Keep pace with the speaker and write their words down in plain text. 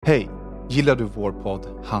Hej! Gillar du vår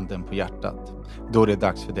podd Handen på hjärtat? Då är det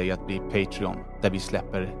dags för dig att bli Patreon, där vi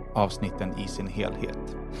släpper avsnitten i sin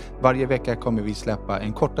helhet. Varje vecka kommer vi släppa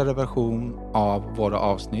en kortare version av våra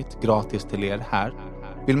avsnitt gratis till er här.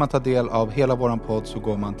 Vill man ta del av hela våran podd så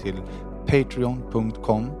går man till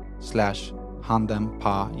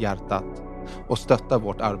patreon.com/handenpahjärtat och stöttar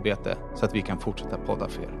vårt arbete så att vi kan fortsätta podda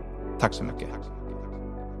för er. Tack så mycket!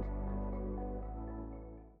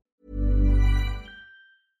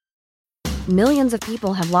 Millions of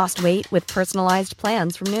people have lost weight with personalized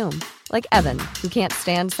plans from Noom. Like Evan, who can't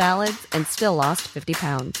stand salads and still lost 50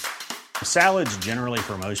 pounds. Salads generally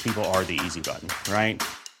for most people are the easy button, right?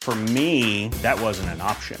 For me, that wasn't an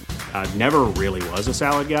option. I never really was a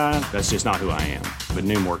salad guy. That's just not who I am. But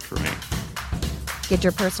Noom worked for me. Get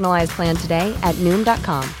your personalized plan today at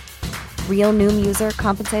Noom.com. Real Noom user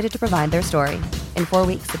compensated to provide their story. In 4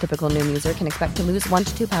 weeks, the typical Noom user can expect to lose 1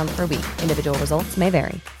 to 2 pounds per week. Individual results may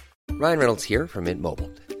vary. Ryan Reynolds here from Mint Mobile.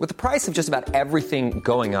 With the price of just about everything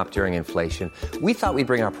going up during inflation, we thought we'd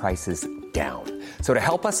bring our prices down. So to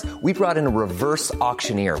help us, we brought in a reverse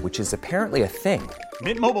auctioneer, which is apparently a thing.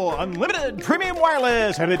 Mint Mobile Unlimited Premium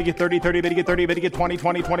Wireless. How to get 30, 30, bit to get 30, bit to get 20,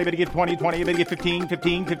 20, 20, bit to get 20, 20, bit to get 15,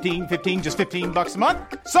 15, 15, 15, just $15 a month?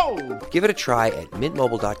 Sold! Give it a try at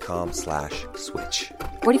mintmobile.com/switch.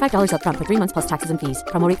 $45 up front for 3 months plus taxes and fees.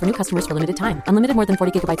 Promo rate for new customers for limited time. Unlimited more than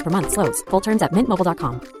 40 gigabytes per month. Slows full terms at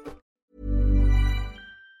mintmobile.com.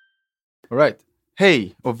 All right.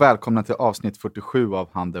 Hej och välkomna till avsnitt 47 av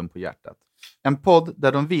Handen på hjärtat. En podd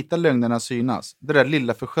där de vita lögnerna synas. Det där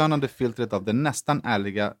lilla förskönande filtret av den nästan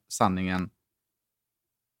ärliga sanningen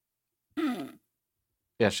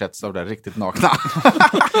ersätts av det riktigt nakna.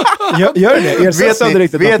 Gör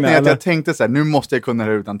det? Vet ni att jag tänkte så här, nu måste jag kunna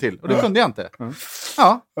det utan till. Och det kunde jag inte.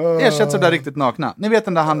 Ja, ersätts av det riktigt nakna. Ni vet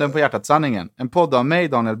den där Handen på hjärtat sanningen. En podd av mig,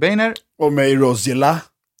 Daniel Beiner. Och mig, Rosilla.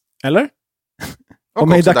 Eller? Och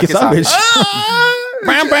mig, Daki Savage.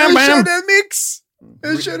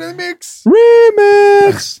 Jag körde en mix!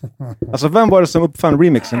 Remix! Alltså vem var det som uppfann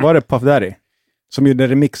remixen? Var det Puff Daddy? Som gjorde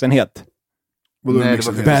remixenhet? Nej, det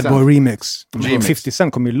var Bad Boy Remix. G-mix. 50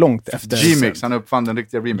 Cent kom ju långt efter. G-mix, han uppfann den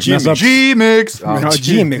riktiga remixen. G-mix!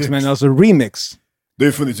 G-mix, men alltså remix. Det har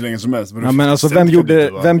ju funnits så länge som helst. Ja, men alltså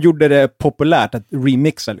vem gjorde det populärt att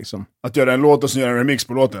remixa liksom? Att göra en låt och sen göra en remix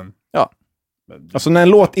på låten. Ja. Alltså när en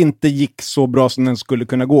låt inte gick så bra som den skulle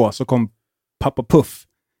kunna gå så kom Pappa Puff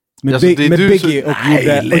med, alltså, med Biggie och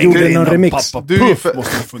gjorde någon remix. Pappa Puff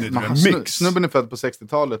måste ha funnits en remix. Snubben är född på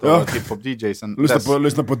 60-talet och var hiphop-DJ sen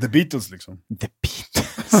lyssna på The Beatles liksom. The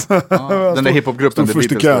Beatles. Ja, den där hiphop-gruppen The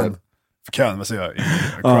Beatles. Kan, vad säger jag? I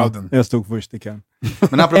crowden. Jag stod först i kön.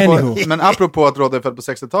 Men apropå att Rodda är född på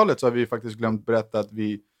 60-talet så har vi faktiskt glömt berätta att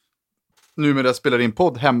vi numera spelar in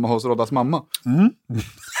podd hemma hos Roddas mamma.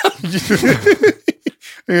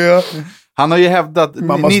 Ja. Han har ju hävdat,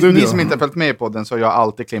 ni som inte har följt med i podden, så har jag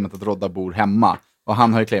alltid claimat att Rodda bor hemma. Och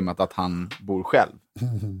han har ju claimat att han bor själv.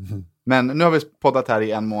 Men nu har vi poddat här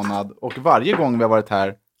i 1 månad. Och varje gång vi har varit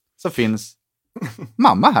här så finns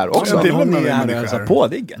mamma här också. Hon är här och hälsar på,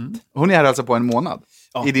 det är gött. Hon är här alltså på 1 månad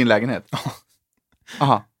i din lägenhet.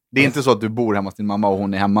 Aha. Det är inte så att du bor hemma hos din mamma och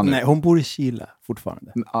hon är hemma nu? Nej, hon bor i Chile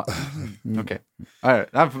fortfarande. Okej.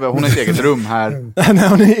 Hon har ett eget rum här.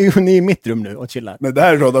 Nej, hon är i mitt rum nu och chillar. Men det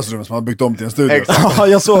här är Roddas rum som han byggt om till en studio. Ja,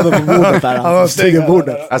 jag såg det på bordet där.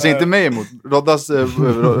 Studiobordet. Alltså inte mig emot.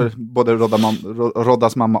 Både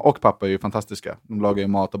Roddas mamma och pappa är ju fantastiska. De lagar ju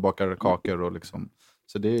mat och bakar kakor och liksom.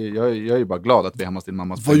 Så jag är ju bara glad att vi är hemma hos din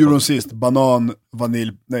mamma. Vad gjorde hon sist? Banan,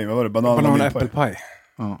 vanilj... Nej, vad var det? Banan äppelpaj.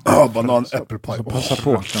 Ja, banan, äppelpaj. Så passa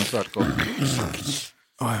på.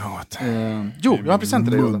 Jo, jag har en present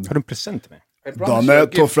till dig, Rodda. Har du en present till mig? Danne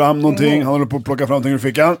tog fram någonting. Han håller på att plocka fram någonting ur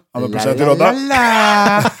fickan. Han har en present till Rodda.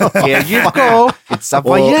 Here you go. It's a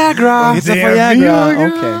Viagra. It's a Viagra.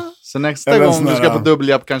 Okej. Så nästa gång du ska på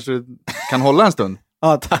dubbeljapp kanske du kan hålla en stund.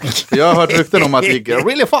 Ja, tack. Jag har hört rykten om att det gick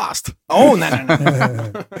really fast. Nej.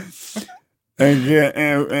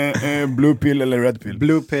 Blue pill eller red pill?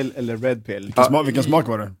 Blue pill eller red pill? Vilken smak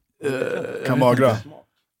var det? Kamagra.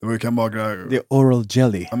 Det var ju Kamagra. Det är oral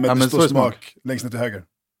jelly. Ja, men det står smak längst ner till höger.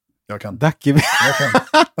 Jag kan. Ducky.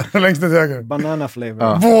 Längst ner till höger. Banana flavor.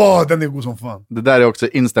 Ja. Wow, den är god som fan. Det där är också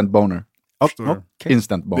instant boner. Okay.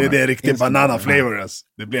 Instant boner. Det är riktigt banana flavor.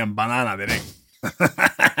 Det blir en banana direkt.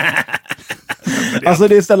 Alltså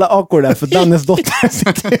det är istället awkward där för Dannes dotter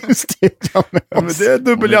sitter i studion med oss. Men det är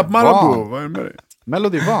dubbeljapp Marabou. Vad är det med dig?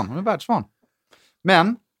 Melody är van, hon är världsvan.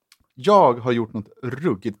 Men jag har gjort något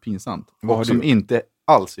ruggigt pinsamt. Och som inte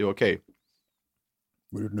alls är okej.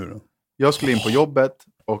 Vad har du gjort nu då? Jag skulle in på jobbet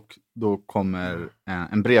och då kommer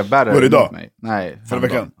en brevbärare var det idag? mot mig. Nej. Förra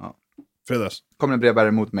veckan? Ja. fredags. Kommer en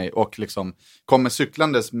brevbärare mot mig och liksom kommer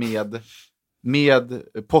cyklandes med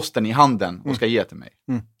posten i handen och ska ge till mig.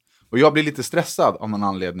 Och jag blir lite stressad av någon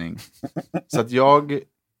anledning. Så att jag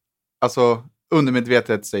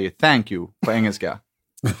undermedvetet säger thank you på engelska.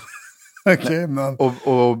 Okej, men...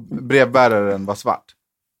 Och brevbäraren var svart.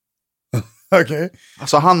 Okej.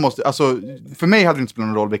 Alltså han måste, för mig hade det inte spelat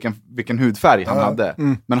någon roll vilken hudfärg han hade.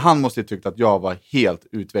 Men han måste ju tyckt att jag var helt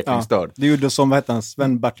utvecklingsstörd. Det gjorde som, vad heter han,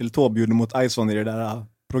 Sven-Bertil Taube gjorde mot Ison i det där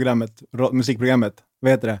programmet, musikprogrammet.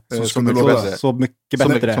 Vad heter det? Så mycket bättre. Så mycket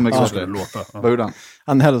bättre. Så mycket bättre. Vad gjorde han?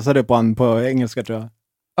 Han hälsade på han på engelska, tror jag.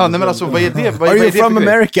 Ja, nej men alltså vad är det? Are you from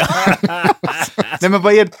America? Nej men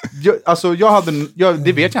vad är det?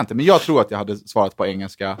 Det vet jag inte, men jag tror att jag hade svarat på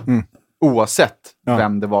engelska oavsett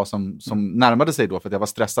vem det var som närmade sig då, för att jag var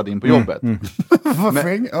stressad in på jobbet.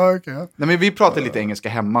 Nej, men vi pratar lite engelska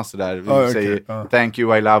hemma sådär. Vi säger thank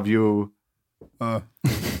you, I love you.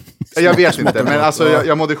 Jag vet inte, men alltså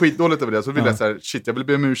jag mådde skitdåligt över det. Så ville jag säga, shit, jag vill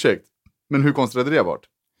be om ursäkt. Men hur konstigt hade det varit?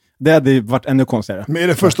 Det hade varit ännu konstigare. Men är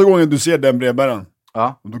det första gången du ser den brevbäraren?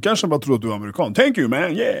 Ja. Då kanske man tror att du är amerikan. Thank you, man,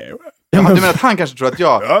 yeah. Ja, du menar att han kanske tror att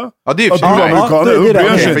jag... Ja, det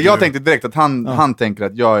är ju för jag tänkte direkt att han tänker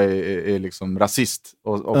att jag är liksom rasist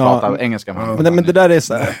och pratar engelska med honom. Men det där är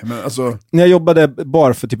så här. Men alltså... När jag jobbade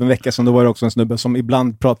bar för typ en vecka sedan, då var det också en snubbe som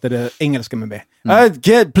ibland pratade engelska med mig.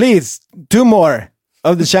 Kid, please, 2 more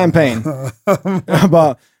of the champagne. Jag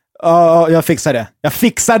bara... jag fixar det. Jag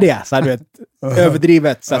fixar det. Så här, du vet,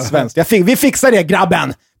 överdrivet så här, svenskt. Vi fixar det,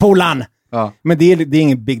 grabben. Polan. Ja. Men det är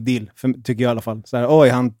ingen big deal, tycker jag i alla fall. Så här,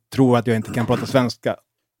 han tror att jag inte kan prata svenska.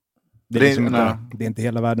 Det är inte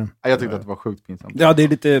hela världen. Jag tyckte att det var sjukt pinsamt. Ja, det är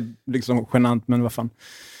lite liksom genant, men vad fan.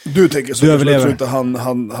 Du tänker så, du överlever. Inte han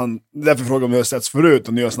därför frågar om vi har setts förut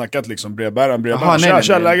och ni har snackat liksom brevbäraren.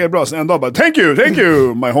 Tja, läge är bra. Sen en dag bara, thank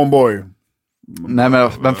you, my homeboy. Nej,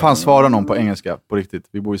 men vem fan svarar någon på engelska på riktigt?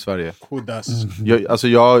 Vi bor i Sverige.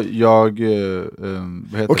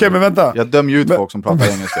 Okej, men vänta. Jag dömer ju ut folk som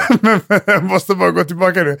pratar engelska. Men jag måste bara gå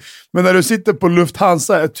tillbaka nu. Men när du sitter på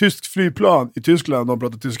Lufthansa, ett tyskt flygplan i Tyskland, de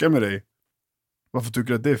pratar tyska med dig. Varför tycker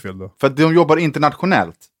du att det är fel då? För att de jobbar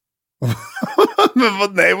internationellt. Men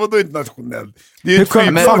vadå internationellt? Det är ju ett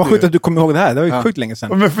flygplan. Fan vad sjukt att du kommer ihåg det här. Det var ju sjukt länge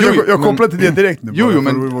sedan. Men jag kopplar till det direkt nu.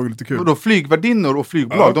 Men då flygvärdinnor och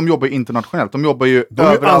flygbolag, de jobbar internationellt. De jobbar ju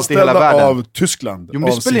överallt i hela världen. Av Tyskland. Jo, men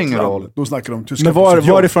det spelar ingen roll. Då snackar de om tyska. Men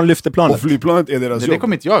varifrån lyfter planet? Och flygplanet är deras jobb. Det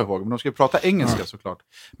kommer inte jag ihåg, men de ska ju prata engelska såklart.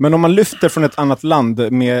 Men om man lyfter från ett annat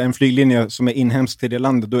land med en flyglinje som är inhemsk till det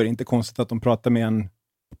landet, då är det inte konstigt att de pratar med en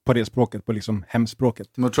på det språket, på liksom hemspråket.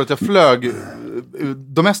 Men jag tror att jag flög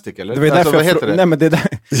domestic, eller? Det är därför vad heter det? Nej, men det är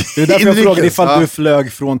därför jag frågade ifall du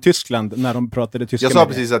flög från Tyskland när de pratade tyska. Jag sa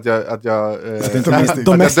precis att jag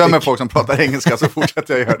dömer folk som pratar engelska, så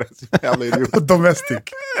fortsätter jag göra det. Så jävla idiot. Domestic.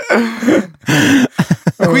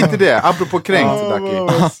 Skit i det, apropå kränkt, Ducky.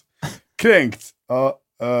 Kränkt? Ja,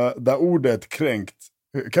 det ordet kränkt.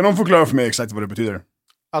 Kan någon förklara för mig exakt vad det betyder?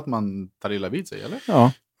 Att man tar illa vid sig, eller?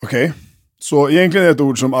 Ja. Okej. Så egentligen är det ett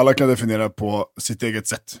ord som alla kan definiera på sitt eget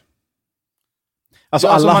sätt. Alltså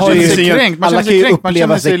alla har ju kränkt. Man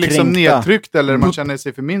känner sig liksom kränkta. Nedtryckt, eller man känner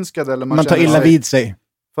sig förminskad, eller man tar illa vid sig.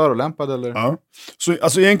 Förolämpad, eller? Ja. Så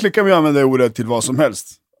alltså egentligen kan vi använda det ordet till vad som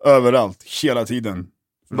helst. Överallt, hela tiden.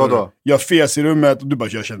 Vadå? Jag fes i rummet och du bara,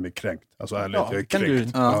 jag känner mig kränkt. Alltså ärligt, jag är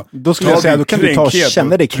kränkt. Då skulle jag säga, då kan du ta och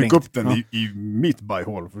känna dig kränkt. Tryck upp den i mitt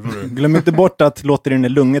bajhål. Glöm inte bort att låta din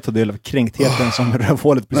lunge ta del av kränktheten som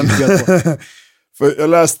rövhålet precis gör på. För jag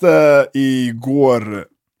läste igår,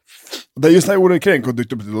 det är just det här ordet kränk och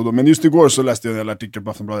dykt upp lite då, men just igår så läste jag en artikel på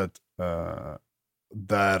Aftonbladet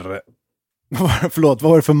där... Förlåt, vad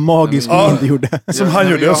var det för magisk min du gjorde? Som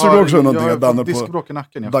han gjorde, jag såg också någonting att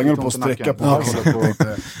Danne på att sträcka på.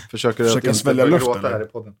 Försöker svälja luften här i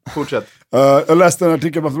podden. Fortsätt. Jag läste en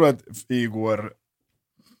artikel på Aftonbladet igår.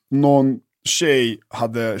 Någon tjej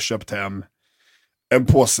hade köpt hem en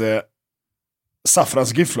påse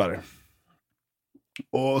saffransgifflar.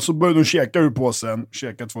 Och så började hon käka ur påsen,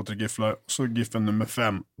 käka 2-3 gifflar. Och så giffeln nummer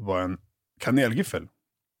 5 var en kanelgiffel.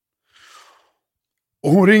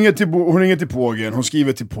 Och hon ringer till Pågen, hon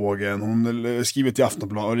skriver till Pågen, hon skriver till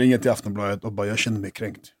Aftonbladet och ringer till Aftonbladet och bara, jag känner mig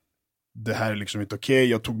kränkt. Det här är liksom inte okej.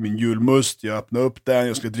 Jag tog min julmust, jag öppnade upp den,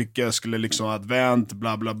 jag skulle dricka, jag skulle liksom advent,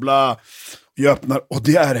 bla bla bla. Jag öppnar och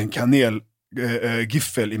det är en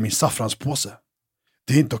kanelgiffel i min saffranspåse.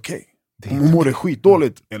 Det är inte okej. Hon mår det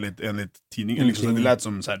skitdåligt enligt tidningen. Liksom. Det lät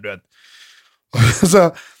som så här, du vet. Så,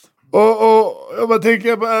 och jag bara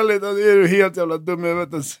tänker på ärligt, är du helt jävla dum, jag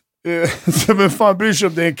vet inte. Så men fan bryr sig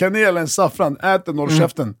om det är en kanel, en saffran, ät den, håll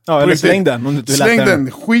käften. Ja, eller släng den. Släng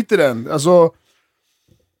den, skit i den. Alltså,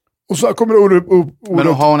 Och så kommer det upp. Men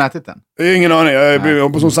har hon ätit den? Ingen aning, jag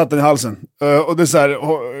hoppas hon satt den i halsen. Och det är så här,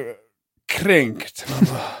 kränkt.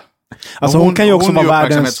 Alltså hon kan ju också vara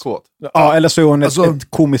världens... Ja, eller så är hon ett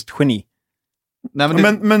komiskt geni.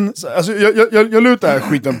 Nej, men alltså, jag lutar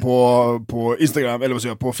skiten på Instagram, eller vad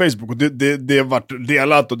säger jag, på Facebook, och det har varit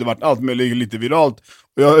delat och det har varit allt möjligt lite viralt.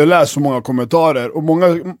 Och jag har läst så många kommentarer, och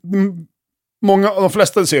de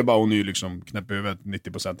flesta ser bara hon är ju liksom knäpp i huvudet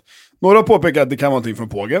 90%. Några påpekar att det kan vara någonting från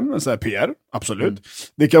Pågen, en sån här PR, absolut.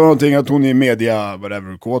 Det kan vara någonting att hon är media,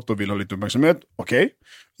 whatever, kåt och vill ha lite uppmärksamhet, okej.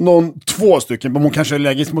 2 stycken, men hon kanske är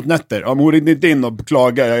allergisk mot nötter. Om hon ringde inte in och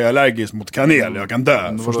klagar, jag är allergisk mot kanel, jag kan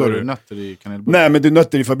dö. Förstår du? Nötter i kanelbullar? Nej, men det är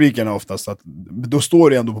nötter i fabrikerna oftast. Att, då står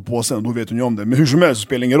det ändå på påsen och då vet hon ju om det. Men hur som helst så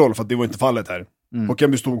spelar det ingen roll, för att det var inte fallet här. Och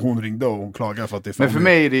om det stod hon ringde och hon klagade för att det är. Men för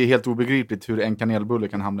mig är det helt obegripligt hur en kanelbulle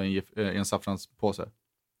kan hamna i en saffranspåse.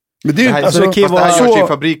 Men det här, alltså, det här görs i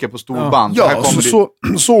fabriker på storband. Ja,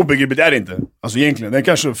 så begripligt är det inte. Alltså egentligen, den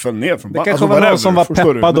kanske föll ner från band. Det kanske var någon som var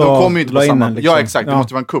peppad och de kommer ju inte på samma. Liksom. Ja, exakt. Det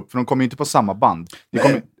måste vara en kupp, för de kommer ju inte på samma band.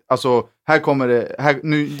 Alltså, här kommer det...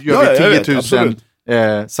 nu gör vi 10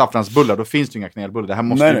 000 saffransbullar, då finns det inga kanelbullar. Det här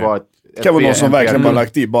måste ju vara det kan vara någon som verkligen bara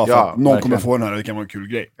lagt i, bara för att någon kommer få den här, det kan vara en kul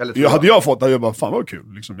grej. Hade jag fått det, hade jag bara, fan vad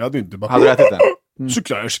kul. Liksom. Jag hade inte bara... Hade du ätit den?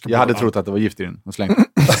 Såklart. Jag hade trott att det var gift i den och slängt.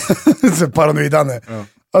 Så paranoid han är. Ja.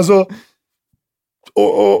 Alltså...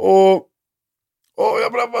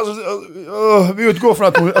 vi utgår från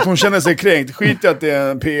att hon känner sig kränkt. Skit i att det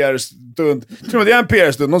är en PR-stund. Tror du det är en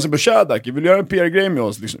PR-stund? Någon som beskär Daki, vill du göra en PR-grej med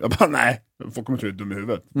oss? Liksom. Jag bara, nej. Folk kommer tro att du är dum i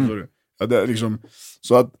huvudet. Ja, det är liksom,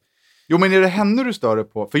 så att... Jo, men är det henne du stör dig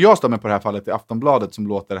på? För jag stör mig på det här fallet i Aftonbladet som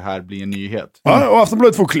låter det här bli en nyhet. Ja, och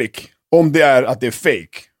Aftonbladet får klick. Om det är att det är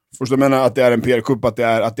fake. Förstår du, menar att det är en PR-kupp, att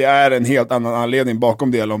det är en helt annan anledning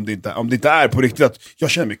bakom det, eller om det inte är på riktigt att jag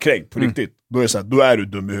känner mig kränkt på riktigt. Då är det så här, då är du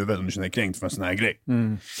dum i huvudet om du känner dig kränkt för en sån här grej.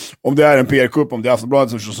 Om det är en PR-kupp, om det är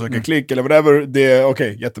Aftonbladet som söker klick eller whatever, det är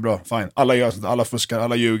okej, jättebra, fine. Alla gör sånt, alla fuskar,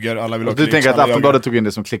 alla ljuger, alla vill ha klick. Du tänker att Aftonbladet tog in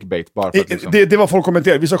det som clickbait bara för att liksom... det var folk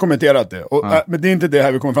kommenterade, vissa har kommenterat det. Och, men det är inte det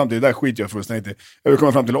här vi kommer fram till, det där skiter jag fullständigt i. Jag vill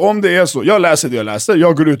komma fram till, om det är så, jag läser det jag läser,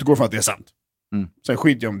 jag går ut och går från att det är sant. Sen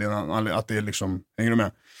skiter jag om det, att det är liksom, hänger du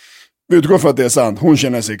med? Vi utgår för att det är sant. Hon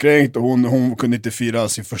känner sig kränkt och hon kunde inte fira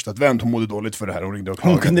sin första advent. Hon mådde dåligt för det här. Hon ringde och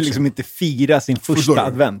klagade. Hon kunde liksom inte fira sin första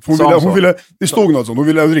advent. Hon ville, det stod något sånt. Hon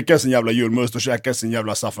ville dricka sin jävla julmust och käka sin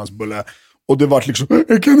jävla saffransbulle. Och det var liksom,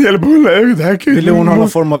 kanelbulle. Ville hon ha någon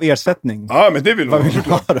form av ersättning? Ja, men det vill hon. Vad vill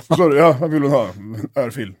hon ha då? Ja, vad vill hon ha?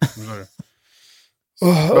 Örfil.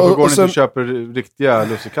 Varför går hon inte och köper riktiga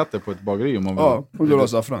lussekatter på ett bageri? Om hon vill ha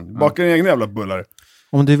saffran. Bakar en egen jävla bullar.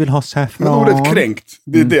 Om du vill ha saffran. Men ordet kränkt,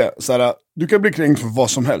 det är det. Såhär, du kan bli kränkt för vad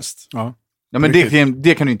som helst. Ja, men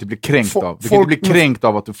det kan du inte bli kränkt av. Du kan inte bli kränkt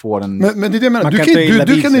av att du får en... Men det är det jag menar.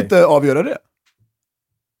 Du kan inte avgöra det.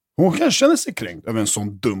 Hon kan känna sig kränkt över en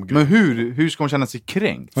sån dum grej. Men hur ska hon känna sig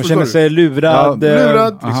kränkt? Hon känner sig lurad.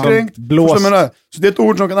 Kränkt. Blåst. Så det är ett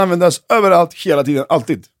ord som kan användas överallt, hela tiden,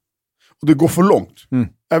 alltid. Och det går för långt.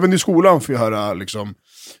 Även i skolan får jag höra liksom...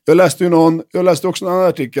 Jag läste också en annan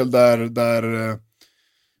artikel där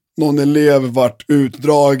någon elev vart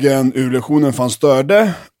utdragen ur lektionen för han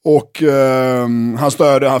störde. Och han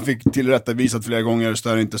störde, han fick tillrättavisat flera gånger.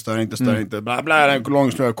 Stör inte, bla bla, en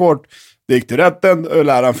lång snö kort. Det gick till rätten,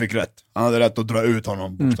 läraren fick rätt. Han hade rätt att dra ut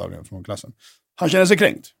honom bokstavligen från klassen. Han känner sig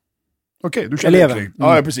kränkt. Okej, du känner dig kränkt.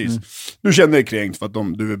 Ja, precis. Du känner dig kränkt för att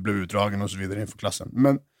du blev utdragen och så vidare inför klassen.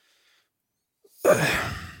 Men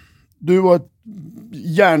du var ett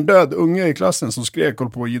hjärndöd unge i klassen som skrek, håll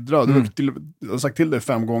på och jiddra. Du har sagt till dig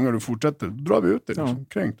 5 gånger, du fortsätter. Då drar vi ut det. Liksom.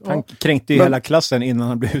 Kränkt. Han kränkte ju hela klassen innan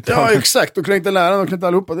han blev utdragen. Ja, exakt. Och kränkte läraren och kränkte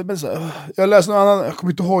allihopa. Det är så här, jag läste någon annan, jag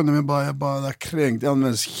kommer inte ihåg när jag bara kränkt. Jag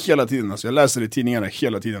används hela tiden. Alltså, jag läser det i tidningarna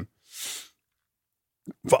hela tiden.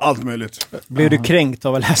 För allt möjligt. Blev du kränkt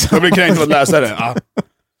av att läsa? Jag blev kränkt av att läsa det, ja.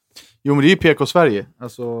 Jo, men det är ju PK-Sverige.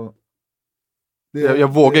 Alltså,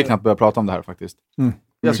 jag vågar knappt börja prata om det här faktiskt.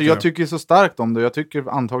 Alltså, jag tycker så starkt om det. Jag tycker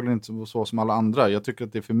antagligen inte så som alla andra. Jag tycker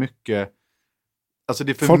att det är för mycket... Alltså,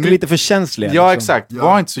 det är för folk är lite för känsliga. Ja, liksom. Exakt.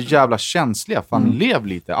 Var inte så jävla känsliga. Fan, lev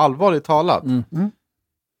lite. Allvarligt talat.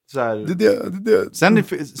 Så här... Det. Sen,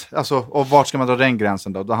 alltså, och vart ska man dra den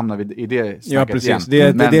gränsen då? Då hamnar vi i det snacket ja, precis.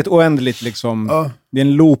 igen. Det är ett oändligt liksom... Det är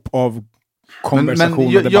en loop av konversation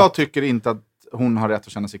och debatt. Jag tycker inte att hon har rätt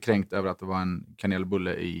att känna sig kränkt över att det var en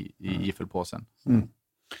kanelbulle i giffelpåsen.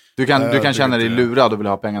 Du kan känna dig lurad och vill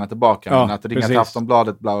ha pengarna tillbaka. Ja, men att ringa till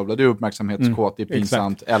Aftonbladet, bla bla bla, det är uppmärksamhetskåt, det är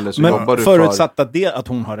pinsamt. Eller så men jobbar du förutsatt att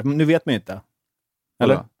hon har det, nu vet man inte.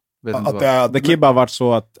 Eller? Det kan ju bara varit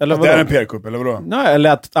så att... Eller att det är en PR-kupp, eller vadå? Nej,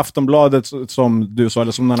 eller att Aftonbladet, som du sa,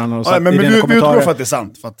 eller som någon annan har sagt men i dina vi kommentarer... utgår för att det är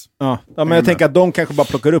sant. För att... Ja, men jag tänker att de kanske bara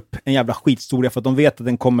plockar upp en jävla skithistoria för att de vet att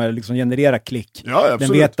den kommer liksom generera klick. Ja, absolut.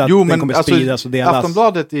 Den vet att den kommer spridas och delas.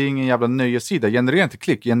 Aftonbladet är ingen jävla nöjessida. Generera inte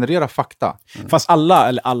klick, generera fakta. Fast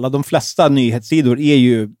de flesta nyhetssidor är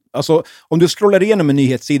ju... Alltså, om du scrollar igenom en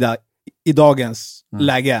nyhetssida i dagens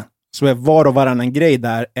läge, så är var och varannan grej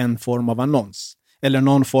där en form av annons. Eller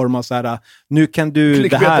någon form av så här, nu kan du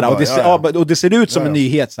det här, och det ser ut som en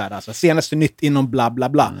nyhet så här, alltså, senaste nytt inom bla bla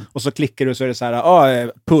bla. Och så klickar du så är det så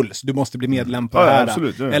här, puls, du måste bli medlem på det här.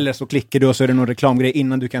 Absolut, Eller så klickar du och så är det någon reklamgrej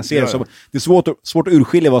innan du kan se det. Så det är svårt att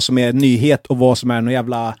urskilja vad som är nyhet och vad som är någon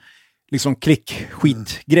jävla liksom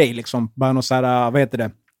klick-skitgrej liksom. Bara någon så här, vad heter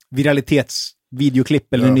det?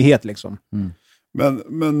 Viralitetsvideoklipp eller nyhet liksom.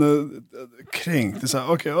 Men kränkt, det är så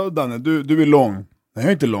här, okej, Danne, du är lång. Nej, jag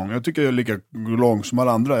är inte lång. Jag tycker jag är lika lång som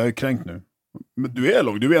alla andra. Jag är kränkt nu. Men du är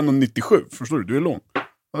lång. Du är 1,97. Förstår du? Du är lång.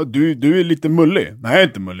 Du är lite mullig. Nej, jag är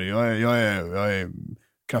inte mullig. Jag är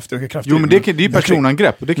kraftig. Jo, men det är ju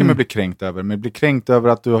personangrepp. Och det kan man bli kränkt över. Men bli kränkt över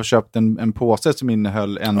att du har köpt en påse som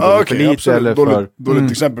innehöll en för lite. Absolut. Eller för...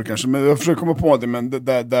 Dåligt exempel kanske. Men jag försöker komma på det. Men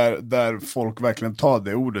där folk verkligen tar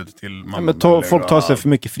det ordet till... folk tar sig för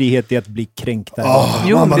mycket frihet i att bli kränkta.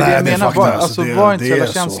 Jo, men det är det jag menar. Var inte så jävla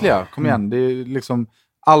känsliga. Kom igen. Det är liksom...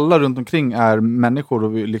 Alla runt omkring är människor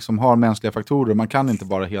och vi liksom har mänskliga faktorer. Man kan inte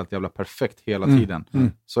vara helt jävla perfekt hela tiden.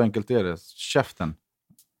 Så enkelt är det. Käften.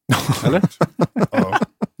 Eller?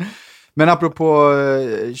 Men apropå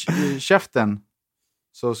käften,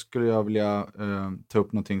 så skulle jag vilja ta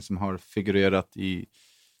upp någonting som har figurerat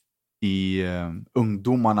i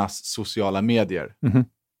ungdomarnas sociala medier.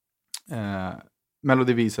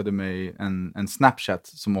 Melody visade mig en Snapchat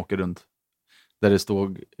som åker runt, där det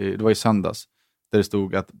stod, det var i söndags, där det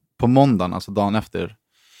stod att på måndagen, alltså dagen efter,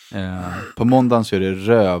 på måndagen så är det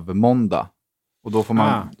rövmåndag, och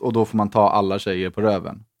då får man ta alla tjejer på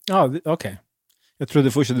röven. Ja, okej. Jag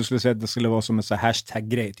trodde först att du skulle säga att det skulle vara som en så här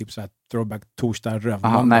hashtag-grej, typ så här throwback torsdag,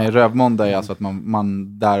 rövmåndag. Nej, rövmåndag är alltså att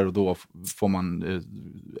man där och då får man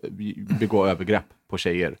begå övergrepp på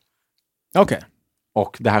tjejer. Okej.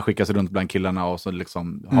 Och det här skickas runt bland killarna och så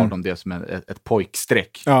liksom har de det som ett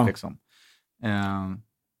pojkstreck. Ja. Liksom.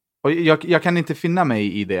 Och jag kan inte finna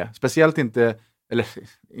mig i det. Speciellt inte, eller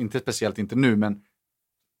inte speciellt inte nu, men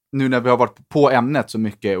nu när vi har varit på ämnet så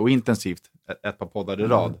mycket och intensivt ett par poddar i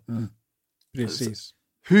rad. Precis.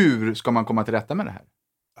 Hur ska man komma till rätta med det här?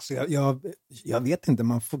 Alltså jag vet inte,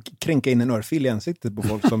 man får kränka in en örfil i ansiktet på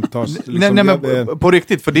folk som tar... Liksom, nej, men på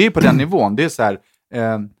riktigt, för det är på den nivån. Det är så här,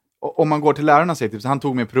 om man går till lärarna och säger typ så han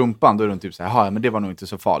tog mig på rumpan, då är de typ så här, men det var nog inte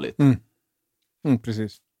så farligt.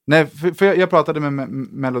 Precis. Nej, för jag pratade med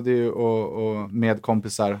Melody och med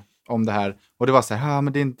kompisar om det här, och det var så här,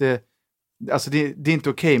 men det är inte, alltså det är inte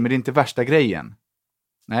okej, men det är inte värsta grejen.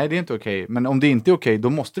 Nej, det är inte okej. Men om det inte är okej, då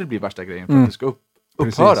måste det bli värsta grejen för att det ska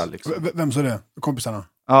upphöra. Liksom. Vem sa det? Kompisarna?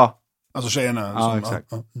 Ja. Alltså tjejerna? Ja, exakt.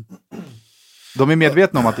 Ja. De är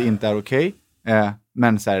medvetna om att det inte är okej.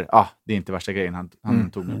 Men så här, det är inte värsta grejen.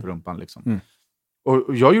 Han tog mig på rumpan liksom.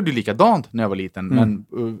 Och jag gjorde likadant när jag var liten. Men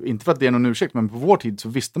inte för att det är någon ursäkt, men på vår tid så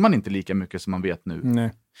visste man inte lika mycket som man vet nu.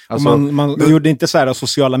 Nej. Alltså, man gjorde inte så här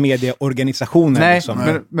sociala medieorganisationer. Nej,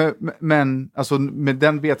 liksom. men alltså, med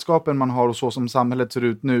den vetskapen man har och så som samhället ser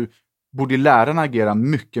ut nu, borde lärarna agera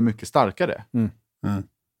mycket, mycket starkare.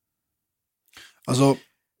 Alltså,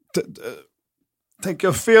 tänker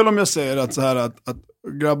jag fel om jag säger att så här att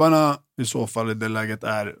grabbarna i så fall i det läget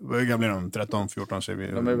är, vad gamla är de? 13, 14 säger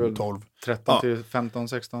vi, de är väl 12. 13 till 15,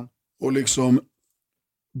 16. Och liksom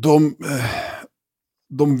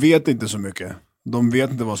de vet inte så mycket. De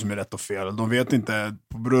vet inte vad som är rätt och fel. De vet inte,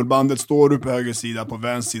 på rullbandet står du på höger sida, på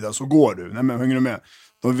vänster sida så går du. Nej, men hänger du med?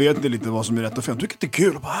 De vet inte lite vad som är rätt och fel. De tycker det är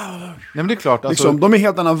kul. Nej, men det är klart. Alltså... Liksom, de är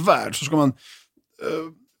helt annan värld. Så ska man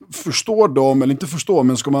förstå dem, eller inte förstå,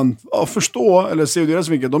 men ska man förstå, eller se deras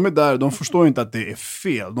vinkel, de är där, de förstår inte att det är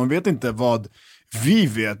fel. De vet inte vad vi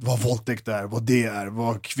vet, vad våldtäkt är, vad det är,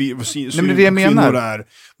 vad kvinnor är.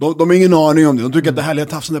 De har ingen aning om det. De tycker att det här är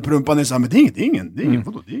tafsande på rumpan är så här, men det är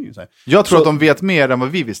ingen. Så här. Jag tror att de vet mer än vad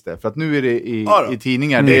vi visste, för att nu är det i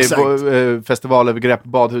tidningar, det är festivalövergrepp,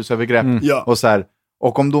 badhusövergrepp och så här.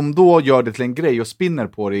 Och om de då gör det till en grej och spinner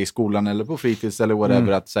på det i skolan eller på fritids eller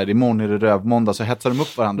whatever, att så här, imorgon är det rövmåndag, så hetsar de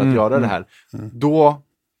upp varandra att göra det här. Då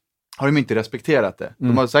har de inte respekterat det.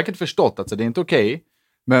 De har säkert förstått att så, det är inte okej,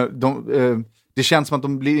 men det känns som att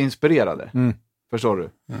de blir inspirerade. Förstår du?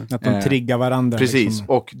 Att de triggar varandra. Precis, liksom.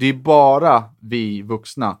 Och det är bara vi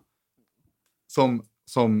vuxna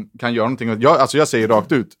som kan göra någonting. Jag säger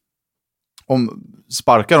rakt ut,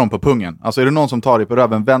 sparkar dem på pungen. Alltså är det någon som tar dig på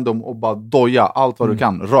röven, vänd dem och bara doja allt vad du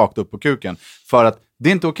kan rakt upp på kuken. För att det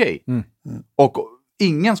är inte okej. Och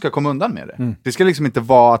ingen ska komma undan med det. Det ska liksom inte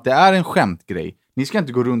vara att det är en skämtgrej. Ni ska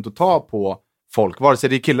inte gå runt och ta på folk, vare sig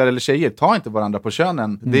det är killar eller tjejer. Ta inte varandra på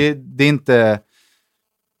könen. Det är inte...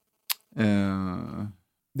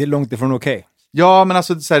 Det är långt ifrån okej. Ja, men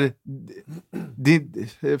alltså så här,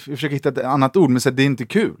 jag försöker hitta ett annat ord, men så här, det är inte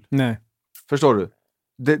kul. Nej. Förstår du?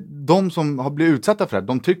 De som har blivit utsatta för det här,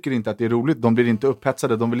 de tycker inte att det är roligt, de blir inte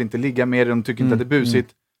upphetsade, de vill inte ligga med det, de tycker inte att det är busigt.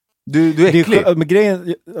 Du är äcklig. Men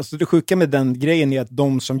grejen, alltså det sjuka med den grejen är att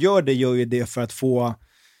de som gör det gör ju det för att få,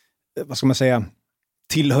 vad ska man säga,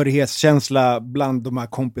 tillhörighetskänsla bland de här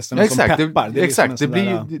kompisarna som peppar. Det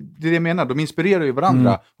är det jag menar. De inspirerar ju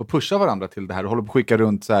varandra och pushar varandra till det här och håller på att skicka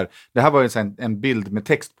runt så här. Det här var ju en bild med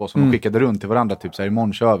text på som de skickade runt till varandra, typ så här,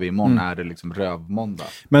 imorgon kör vi, imorgon är det liksom rövmåndag.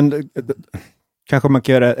 Men kanske man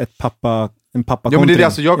kan göra en pappa-kontring. Ja, men det är det,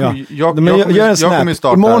 alltså, jag kommer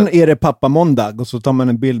starta... Imorgon är det pappa-måndag och så tar man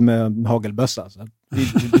en bild med hagelbössa. Så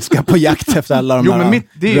vi ska på jakt efter alla de här. Men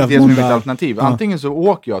det är det som är mitt alternativ. Antingen så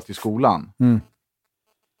åker jag till skolan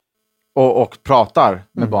och pratar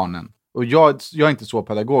med barnen. Och jag är inte så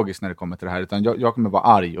pedagogisk när det kommer till det här, utan jag kommer vara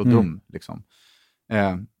arg och dum. Liksom.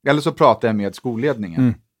 Eller så pratar jag med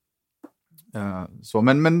skolledningen. Så,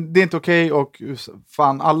 men det är inte okej, och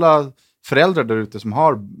fan, alla föräldrar där ute som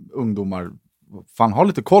har ungdomar, fan, ha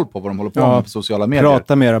lite koll på vad de håller på med på sociala medier.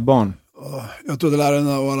 Prata med era barn. Jag tror att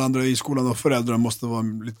lärarna och alla andra i skolan och föräldrar måste vara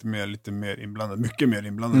lite mer inblandade, mycket mer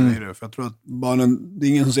inblandade i det. För jag tror att barnen, det är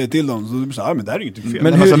ingen som säger till dem, så det blir så här, men det här är ingenting fel.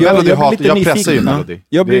 Men hur, jag pressar ju Melody.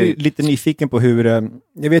 Jag blir lite nyfiken på hur,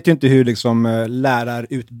 jag vet ju inte hur liksom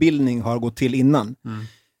lärarutbildning har gått till innan.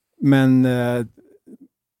 Men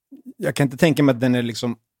jag kan inte tänka mig att den är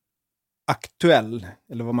liksom aktuell,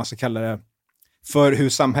 eller vad man ska kalla det, för hur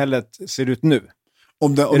samhället ser ut nu.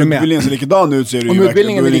 Om utbildningen ser likadan ut, så är det ju om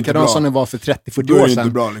utbildningen är likadan som den var för 30-40 år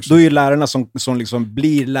sedan, bra, liksom. Då är ju lärarna som liksom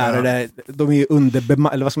blir lärare, de är ju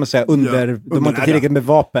eller vad ska man säga, de har inte tillräckligt med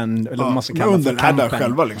vapen, eller vad man ska kalla för kampen.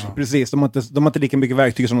 Själva, liksom. Precis, de har inte lika mycket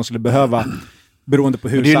verktyg som de skulle behöva, beroende på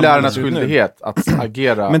hur det är lärarnas skyldighet att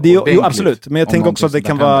agera. Men det är ju absolut, men jag tänker också att det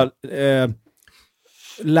kan vara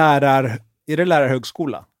är det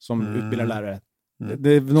lärarhögskola som utbildar lärare? Det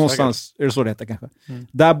är någonstans, är det så det heter kanske?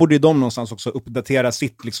 Där borde de någonstans också uppdatera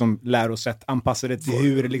sitt liksom lärosätt, anpassa det till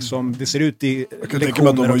hur liksom, det ser ut i lektioner. Jag kan tänka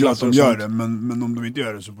mig att de gör det, men om de inte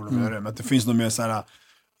gör det så borde de göra det. Men att det finns något mer så här,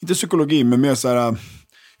 inte psykologi, men mer så här,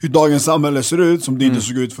 hur dagens samhälle ser ut, som det inte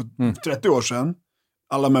såg ut för 30 år sedan.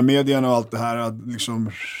 Alla med medierna och allt det här,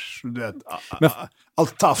 liksom,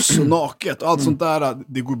 allt tafs och naket och allt sånt där,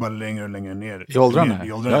 det går bara längre och längre ner i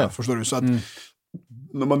åldrarna. Förstår du? Så att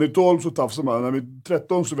när man är 12 så tafsar man, när man är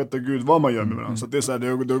 13 så vet jag Gud vad man gör med varandra. Så att det är så här,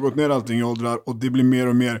 det har gått ner allting i åldrar, och det blir mer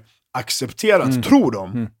och mer accepterat, tror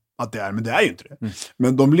de att det är, men det är ju inte det.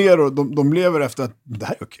 Men de lever efter att det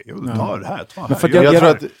här är okej, och ta det här.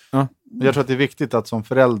 Jag tror att det är viktigt att som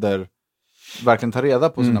förälder verkligen ta reda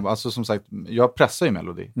på sina, alltså som sagt, jag pressar ju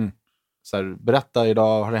Melody. Så här, berätta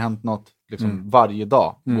idag, har det hänt något? Liksom varje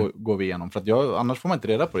dag går vi igenom. För att annars får man inte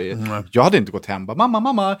reda på det. Jag hade inte gått hem.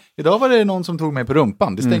 Mamma, idag var det någon som tog mig på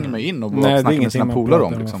rumpan. Det stänger mig in och snackar med sina polare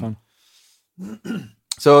om. Liksom.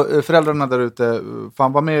 Så föräldrarna där ute,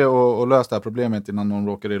 fan, var med och lös det här problemet innan någon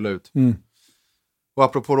råkar illa ut. Och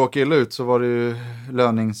apropå råka illa ut, så var det ju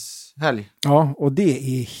löningshelg. Ja, och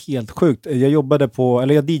det är helt sjukt.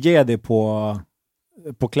 Jag DJade på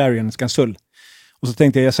Clarion Skansull. Och så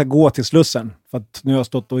tänkte jag ska gå till Slussen. För att nu har jag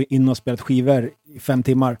stått in och spelat skivor i 5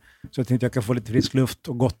 timmar. Så jag tänkte jag kan få lite frisk luft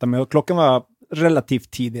och gotta mig. Och klockan var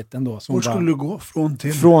relativt tidigt ändå. Var skulle du gå från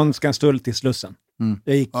till? Från Skanstull till Slussen.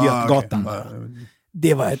 Jag gick Götgatan. Okay.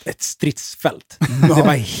 Det var ett stridsfält. Det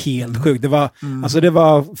var helt sjukt. Det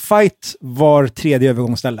var fight var 3:e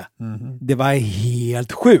övergångsställe. Det var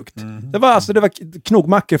helt sjukt. Det var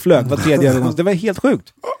knogmackor flög var 3:e övergångsställe. Det var helt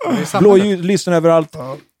sjukt. Blåljuslysen överallt.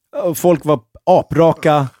 Folk var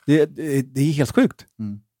apraka. Det är helt sjukt.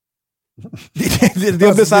 Det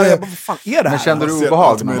blir så här, vad fan är det här? Men kände du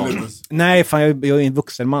obehag? Nej, fan, jag är en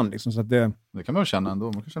vuxen man liksom, så att det kan man ju känna ändå.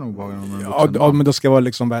 Man kan känna obehag. Ja, men då ska vara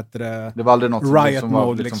liksom det var aldrig något som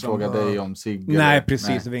var liksom frågade dig om sig. Nej, precis,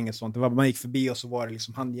 nej. Det var inget sånt. Man gick förbi och så var det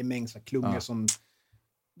liksom handgemäng, så klungor som,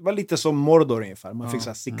 det var lite som Mordor ungefär. Man fick så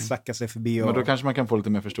här zigzacka sig förbi. Men då kanske man kan få lite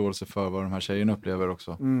mer förståelse för vad de här tjejerna upplever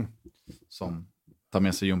också. Som tar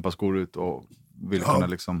med sig gympaskor ut och vill kunna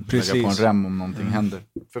liksom lägga på en rem om någonting händer.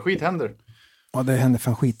 För skit händer. Ja, det händer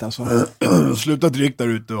fan skit alltså. Sluta drick där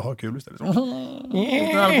ute och ha kul istället.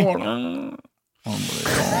 Nej på den.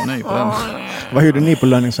 Vad gjorde ni på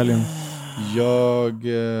löningshelgen? Var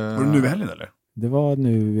det nu i helgen eller? Det var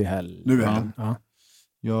nu i helgen. Nu i helgen? Ja.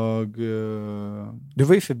 Du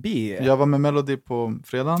var ju förbi. Jag var med Melody på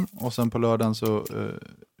fredagen och sen på lördagen så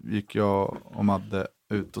gick jag och Madde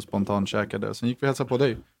ut och spontant käkade. Sen gick vi hälsa på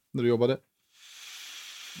dig när du jobbade.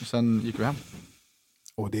 Och sen gick vi hem.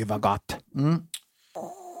 Och det var gott.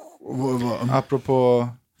 Apropå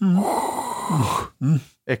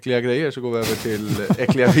äckliga grejer så går vi över till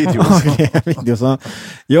äckliga videos.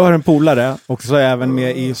 Jag har en polare och så är jag även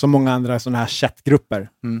med i så många andra sådana här chattgrupper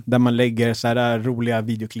där man lägger så här roliga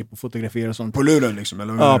videoklipp och fotografier och sånt. På luren liksom?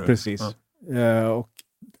 Eller ja, precis. Ja. Och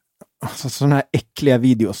alltså, sådana här äckliga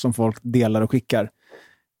videos som folk delar och skickar.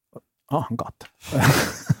 Gott.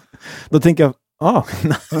 Då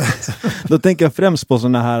tänker jag främst på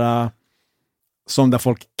sådana här som där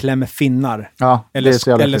folk klämmer finnar. Ja,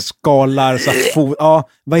 eller skalar så att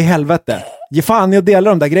vad i helvete? Ge fan, jag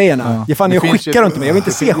delar de där grejerna. Ja. Ge fan, jag skickar inte mig. Jag vill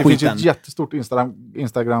inte se skiten. Det finns ju ett jättestort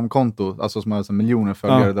Instagram-konto, alltså som har så miljoner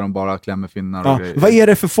följare där de bara klämmer finnar och grejer. Vad är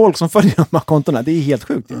det för folk som följer de här kontona? Det är helt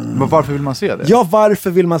sjukt. Men varför vill man se det? Ja,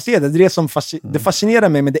 varför vill man se det? Det är det som det fascinerar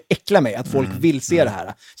mig, men det äcklar mig att folk vill se det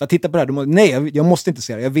här. Så titta på det här. Nej, jag måste inte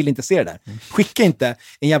se det. Jag vill inte se det där. Skicka inte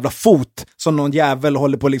en jävla fot som någon jävel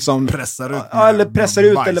håller på liksom pressar ut. Eller pressar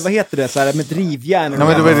ut, eller vad heter det? Så här, med drivjärn. Ja,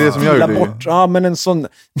 men det var det som jag gjorde. Bort. Ja, men en sån...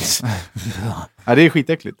 Ja, det är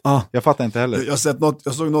skitäckligt. Jag fattar inte heller. Jag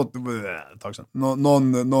såg något ett tag sedan.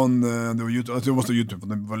 Någon det var YouTube, jag tror det måste vara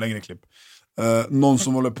YouTube, det var längre klipp. Någon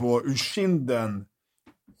som håller på ur kinden.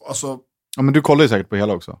 Alltså, ja, men du kollar ju säkert på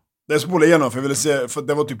hela också. Det spolade igenom för jag ville se, för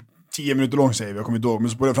det var typ 10 minuter lång säger vi, jag kommer inte ihåg, men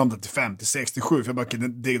så spolade jag fram till 5, till 6, till 7 för jag bara,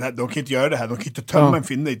 de kan inte göra det här, de kan inte tömma en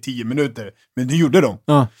finne i 10 minuter, men det gjorde de.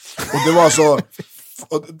 Och det var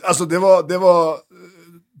alltså det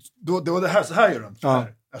var det här, så här gör de. Så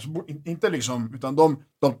här. Alltså, inte liksom, utan de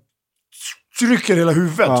trycker hela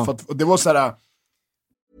huvudet för att, och det var så här.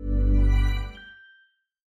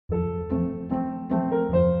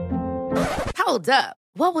 Hold up.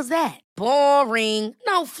 What was that? Boring.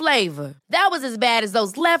 No flavor. That was as bad as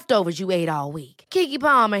those leftovers you ate all week. Keke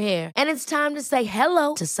Palmer here, and it's time to say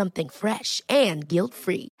hello to something fresh and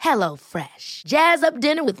guilt-free. Hello Fresh. Jazz up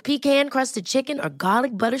dinner with pecan-crusted chicken or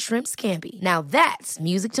garlic butter shrimp scampi. Now that's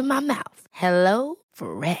music to my mouth. Hello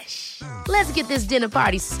Fresh. Let's get this dinner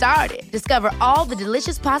party started. Discover all the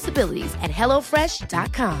delicious possibilities at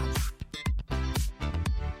hellofresh.com.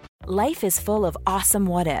 Life is full of awesome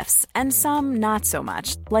what-ifs, and some not so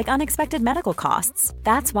much, like unexpected medical costs.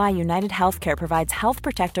 That's why United Healthcare provides Health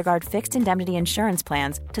Protector Guard fixed indemnity insurance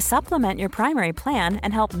plans to supplement your primary plan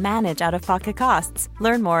and help manage out-of-pocket costs.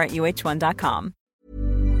 Learn more at uh1.com.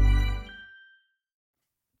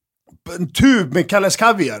 En tub med Kalles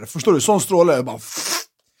kaviar, förstår du? Sån stråle, bara...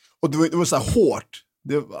 Och det var så här hårt.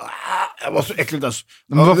 Det var så äckligt alltså.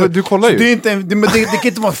 Men varför, du kollar ju. Det är inte, det kan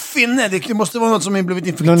inte vara finne. Det måste vara något som är blivit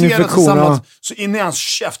infekterat tillsammans. Så inne i hans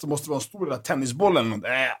käft måste det vara en stor tennisboll eller något.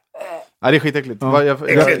 Ja, det är skitäckligt.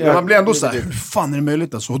 Man blir ändå så här, hur fan är det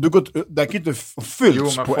möjligt alltså? Det kan inte ha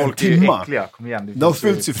fyllts på en timme. Kom igen, det har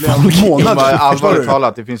fyllts i flera månader. Allvarligt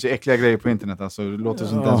talat, det finns ju äckliga grejer på internet. Alltså, låt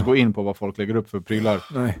oss inte ens gå in på vad folk lägger upp för prylar.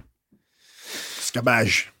 Nej.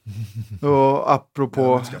 Skabage. Och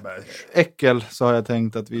apropå äckel så har jag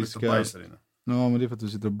tänkt att vi ska... Ja, men det är för att du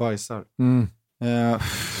sitter och bajsar.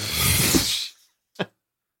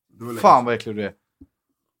 Fan vad äcklig du är.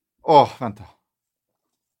 Vänta.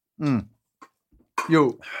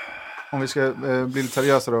 Jo, om vi ska bli lite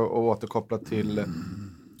seriösare och återkoppla till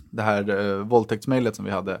det här våldtäktsmejlet som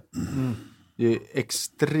vi hade. Det är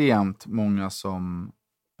extremt många som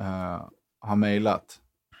har mejlat.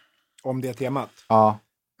 Om det temat? Ja.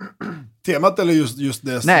 Temat eller just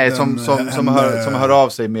det? Nej, som hör av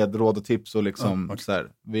sig med råd och tips och liksom så här.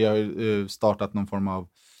 Vi har ju startat någon form av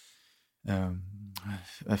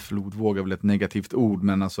flodvåg är väl ett negativt ord,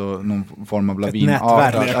 men alltså någon form av lavin.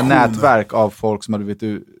 Nätverk av folk som har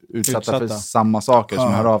blivit utsatta för samma saker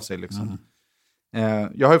som hör av sig liksom.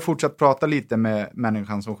 Jag har ju fortsatt prata lite med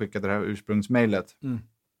människan som skickade det här ursprungsmejlet.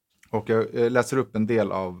 Och jag läser upp en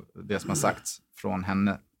del av det som har sagts från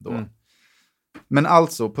henne då. Men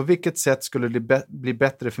alltså, på vilket sätt skulle det bli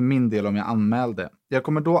bättre för min del om jag anmälde? Jag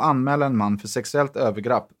kommer då anmäla en man för sexuellt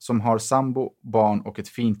övergrepp som har sambo, barn och ett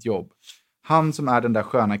fint jobb. Han som är den där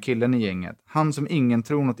sköna killen i gänget. Han som ingen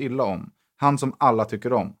tror något illa om. Han som alla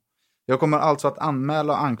tycker om. Jag kommer alltså att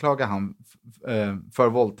anmäla och anklaga han för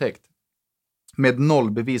våldtäkt. Med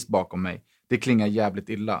 0 bevis bakom mig. Det klingar jävligt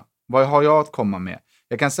illa. Vad har jag att komma med?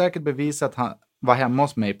 Jag kan säkert bevisa att han var hemma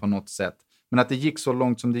hos mig på något sätt. Men att det gick så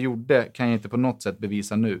långt som det gjorde kan jag inte på något sätt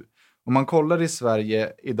bevisa nu. Om man kollar i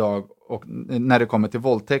Sverige idag och när det kommer till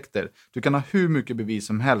våldtäkter. Du kan ha hur mycket bevis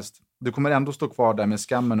som helst Du kommer ändå stå kvar där med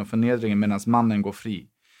skammen och förnedringen medan mannen går fri.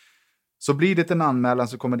 Så blir det en anmälan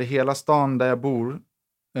så kommer det hela stan där jag bor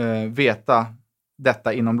veta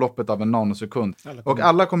detta inom loppet av en nanosekund. Och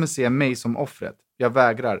alla kommer se mig som offret. Jag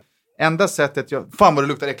vägrar. Enda sättet jag... Fan vad det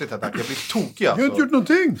luktar äckligt här, tack. Jag blir tokig alltså. Jag har inte gjort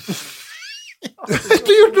någonting. Jag har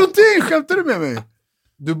inte gjort någonting. Skämtar du med mig?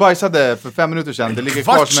 Du bajsade för 5 minuter sedan. Det ligger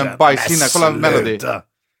kvar som en bajshinna. Kolla Melody.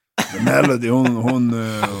 Melody, hon hon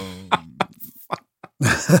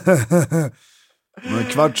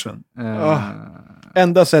är kvart sedan.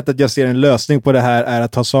 Enda sättet jag ser en lösning på det här är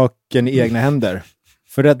att ta saken i egna händer.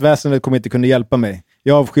 För rättsväsendet kommer inte kunna hjälpa mig.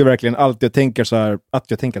 Jag avskyr verkligen allt jag tänker så här,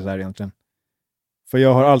 att jag tänker så här egentligen. För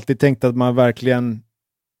jag har alltid tänkt att man verkligen...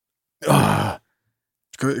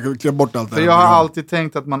 Ska vi klä bort allt det här? För jag har alltid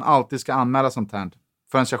tänkt att man alltid ska anmäla sånt här.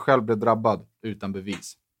 Förrän jag själv blev drabbad utan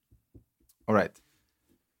bevis. All right.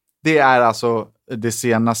 Det är alltså det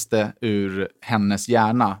senaste ur hennes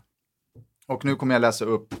hjärna. Och nu kommer jag läsa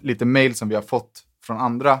upp lite mejl som vi har fått från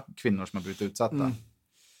andra kvinnor som har blivit utsatta.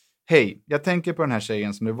 Hej, jag tänker på den här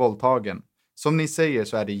tjejen som är våldtagen. Som ni säger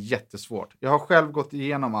så är det jättesvårt. Jag har själv gått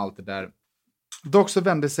igenom allt det där. Dock så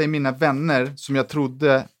vände sig mina vänner som jag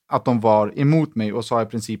trodde att de var emot mig och sa i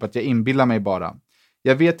princip att jag inbillar mig bara.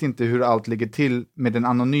 Jag vet inte hur allt ligger till med en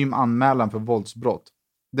anonym anmälan för våldsbrott.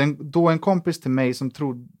 Då en kompis till mig som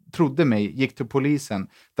trodde mig gick till polisen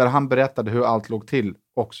där han berättade hur allt låg till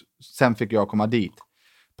och sen fick jag komma dit.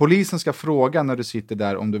 Polisen ska fråga när du sitter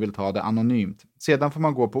där om du vill ta det anonymt. Sedan får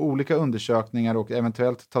man gå på olika undersökningar och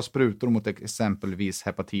eventuellt ta sprutor mot exempelvis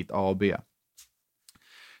hepatit A och B.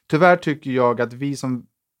 Tyvärr tycker jag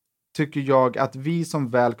att vi som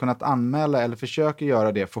väl kunnat anmäla eller försöker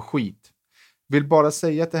göra det får skit. Vill bara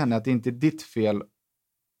säga till henne att det inte är ditt fel,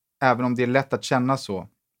 även om det är lätt att känna så.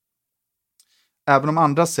 Även om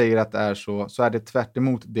andra säger att det är så är det tvärt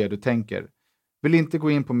emot det du tänker. Vill inte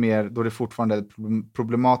gå in på mer då det fortfarande är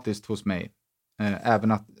problematiskt hos mig.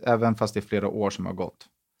 Även fast det är flera år som har gått.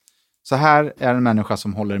 Så här är en människa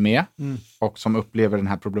som håller med och som upplever den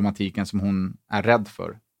här problematiken som hon är rädd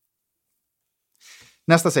för.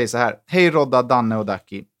 Nästa säger så här. Hej Rodda, Danne och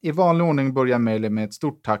Daki. I vanlig ordning börjar mejlet med ett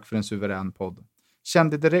stort tack för en suverän podd.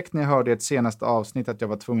 Kände direkt när jag hörde ert senaste avsnitt att jag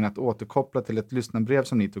var tvungen att återkoppla till ett lyssnarbrev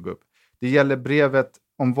som ni tog upp. Det gäller brevet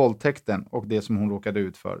om våldtäkten och det som hon råkade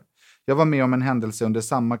ut för. Jag var med om en händelse under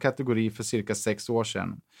samma kategori för cirka 6 år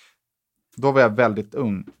sedan. Då var jag väldigt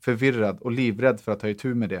ung, förvirrad och livrädd för att ta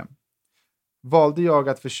itu med det. Valde jag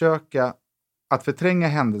att försöka att förtränga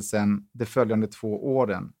händelsen de följande 2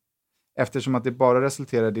 åren. Eftersom att det bara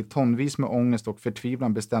resulterade i tonvis med ångest och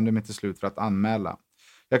förtvivlan bestämde mig till slut för att anmäla.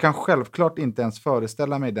 Jag kan självklart inte ens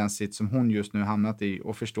föreställa mig den sitt som hon just nu hamnat i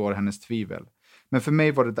och förstår hennes tvivel. Men för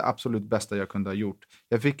mig var det absolut bästa jag kunde ha gjort.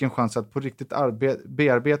 Jag fick en chans att på riktigt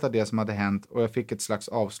bearbeta det som hade hänt och jag fick ett slags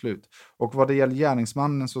avslut. Och vad det gäller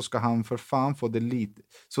gärningsmannen så ska han för fan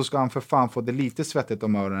få det lite svettigt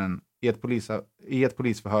om öronen i ett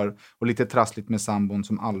polisförhör och lite trassligt med sambon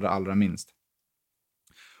som allra minst.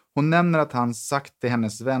 Hon nämner att han sagt till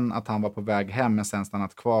hennes vän att han var på väg hem men sen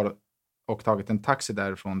stannat kvar och tagit en taxi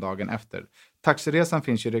därifrån dagen efter. Taxiresan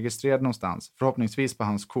finns ju registrerad någonstans, förhoppningsvis på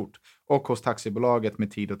hans kort och hos taxibolaget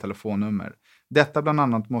med tid och telefonnummer. Detta bland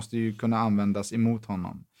annat måste ju kunna användas emot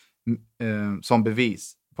honom som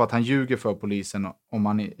bevis på att han ljuger för polisen om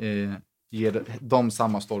man ger dem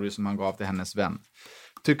samma story som han gav till hennes vän.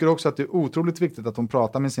 Tycker också att det är otroligt viktigt att hon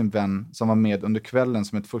pratar med sin vän som var med under kvällen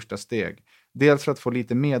som ett första steg. Dels för att få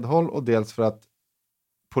lite medhåll och dels för att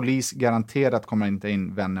polis garanterat kommer inte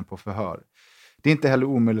in vännen på förhör. Det är inte heller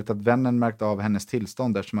omöjligt att vännen märkt av hennes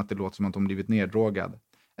tillstånd eftersom att det låter som att hon blivit neddrogad.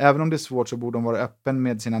 Även om det är svårt så borde hon vara öppen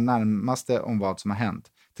med sina närmaste om vad som har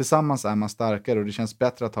hänt. Tillsammans är man starkare och det känns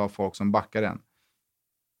bättre att ha folk som backar en.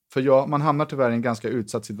 För ja, man hamnar tyvärr i en ganska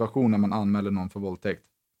utsatt situation när man anmäler någon för våldtäkt.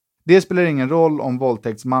 Det spelar ingen roll om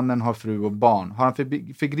våldtäktsmannen har fru och barn. Har han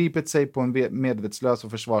förgripit sig på en medvetslös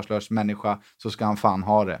och försvarslös människa så ska han fan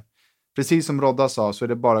ha det. Precis som Rodda sa så är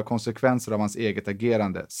det bara konsekvenser av hans eget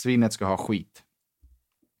agerande. Svinet ska ha skit.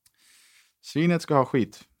 Svinet ska ha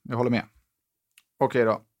skit. Jag håller med. Okej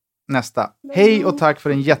då. Nästa. Hej och tack för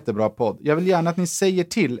en jättebra podd. Jag vill gärna att ni säger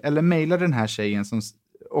till eller mejlar den här tjejen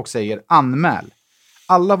och säger anmäl.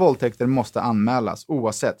 Alla våldtäkter måste anmälas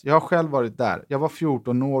oavsett. Jag har själv varit där. Jag var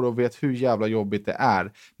 14 år och vet hur jävla jobbigt det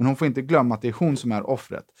är. Men hon får inte glömma att det är hon som är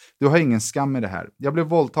offret. Du har ingen skam i det här. Jag blev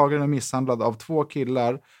våldtagen och misshandlad av 2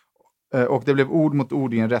 killar och det blev ord mot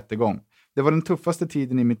ord i en rättegång. Det var den tuffaste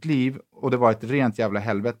tiden i mitt liv och det var ett rent jävla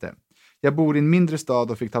helvete. Jag bor i en mindre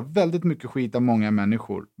stad och fick ta väldigt mycket skit av många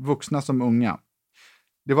människor, vuxna som unga.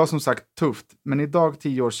 Det var som sagt tufft, men idag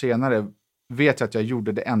 10 år senare vet jag att jag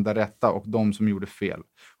gjorde det enda rätta och de som gjorde fel.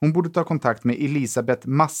 Hon borde ta kontakt med Elisabeth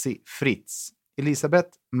Massi Fritz. Elisabeth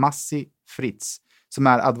Massi Fritz, som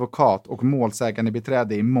är advokat och målsägande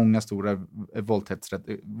beträde i många stora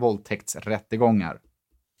våldtäktsrättegångar.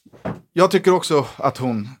 Jag tycker också att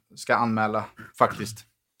hon ska anmäla, faktiskt.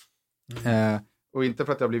 Och inte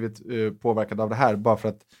för att jag har blivit påverkad av det här, bara för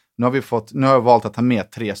att nu har jag valt att ta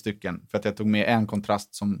med 3 stycken. För att jag tog med en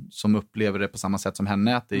kontrast som upplever det på samma sätt som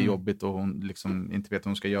henne. Att det är jobbigt och hon liksom inte vet vad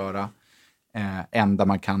hon ska göra. En där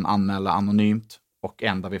man kan anmäla anonymt. Och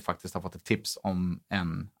en där vi faktiskt har fått ett tips om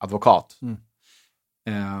en advokat.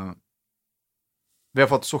 Vi har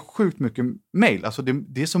fått så sjukt mycket mejl. Alltså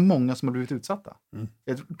det är så många som har blivit utsatta.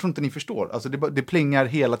 Jag tror inte ni förstår. Alltså det plingar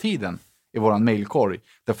hela tiden i våran mejlkorg.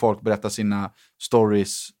 Där folk berättar sina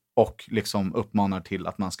stories och liksom uppmanar till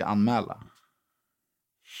att man ska anmäla.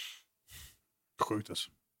 Sjukt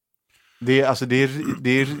alltså. Det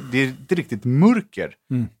är inte riktigt mörker.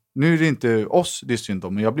 Nu är det inte oss det är synd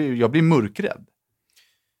om, men jag blir mörkrädd.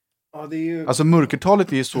 Ja, det är ju... Alltså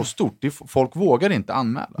mörkertalet är så stort. Folk vågar inte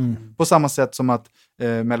anmäla. På samma sätt som att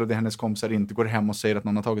Melody och hennes kompisar inte går hem och säger att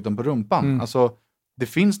någon har tagit dem på rumpan. Alltså det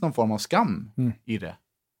finns någon form av skam i det.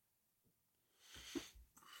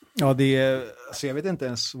 Ja, det är... Alltså jag vet inte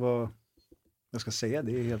ens vad jag ska säga.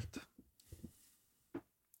 Det är helt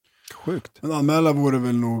sjukt. Men anmäla vore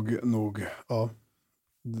väl nog ja,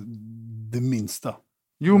 det minsta.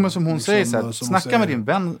 Jo, men som hon liksom, säger så här, snacka med din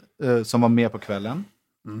vän som var med på kvällen.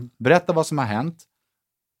 Berätta vad som har hänt.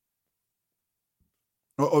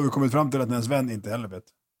 Och vi kommit fram till att hennes vän inte heller vet.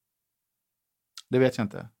 Det vet jag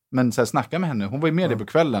inte. Men så här, snacka med henne. Hon var ju med dig på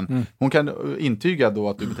kvällen. Hon kan intyga då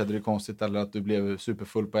att du betedde dig konstigt eller att du blev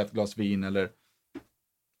superfull på ett glas vin eller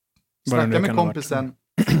snacka med kompisen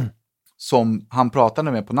som han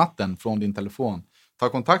pratade med på natten från din telefon. Ta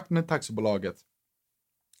kontakt med taxibolaget.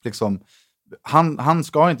 Liksom, han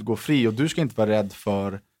ska inte gå fri och du ska inte vara rädd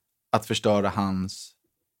för att förstöra hans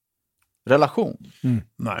relation.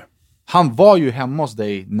 Nej. Han var ju hemma hos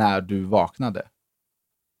dig när du vaknade.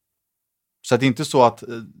 Så det är inte så att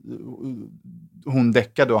hon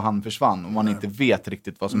däckade och han försvann och man inte vet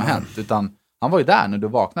riktigt vad som har hänt. Utan han var ju där när du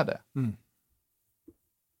vaknade.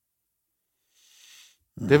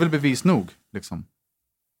 Det är väl bevis nog, liksom.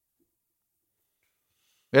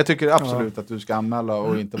 Jag tycker absolut att du ska anmäla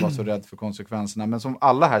och inte vara så rädd för konsekvenserna. Men som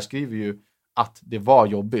alla här skriver ju att det var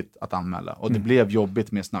jobbigt att anmäla. Och det blev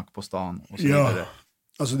jobbigt med snack på stan och så vidare.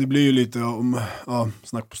 Alltså det blir ju lite om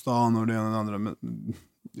snack på stan och det ena och det andra. Men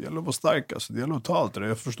det gäller att vara stark, alltså. Det gäller att ta allt det.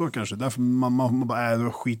 Jag förstår kanske. Därför man bara,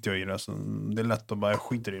 då skiter jag i det. Alltså, det är lätt att bara, jag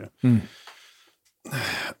skiter i det.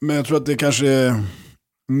 Men jag tror att det kanske är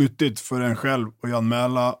nyttigt för en själv att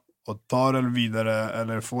anmäla och ta det vidare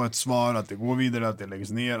eller få ett svar att det går vidare, att det läggs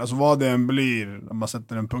ner. Alltså vad det än blir när man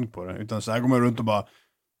sätter en punkt på det. Utan så här går man runt och bara,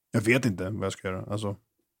 jag vet inte vad jag ska göra. Alltså,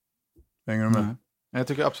 hänger du med? Jag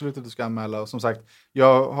tycker absolut att du ska anmäla. Och som sagt,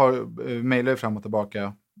 jag har mejlat fram och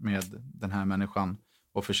tillbaka med den här människan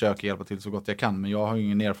och försöker hjälpa till så gott jag kan. Men jag har ju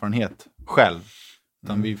ingen erfarenhet själv.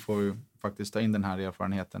 Utan vi får ju faktiskt ta in den här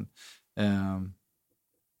erfarenheten.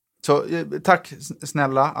 Så tack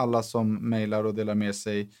snälla alla som mejlar och delar med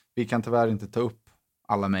sig. Vi kan tyvärr inte ta upp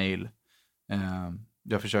alla mejl.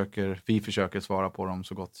 Vi försöker svara på dem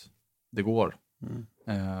så gott det går.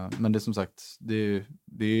 Men det är som sagt, det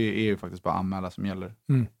är ju faktiskt bara anmäla som gäller.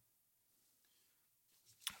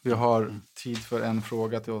 Vi har tid för en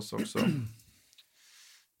fråga till oss också.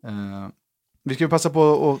 Vi ska ju passa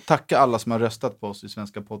på att tacka alla som har röstat på oss i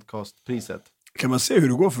Svenska podcastpriset. Kan man se hur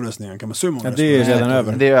det går för röstningen? Kan man se hur många det är redan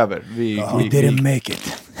över. Det är över. We didn't make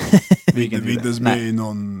it. Vi är inte med i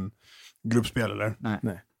någon gruppspel eller?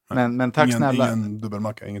 Nej. Men tack snälla. Ingen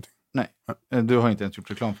dubbelmacka, ingenting. Nej, du har inte ens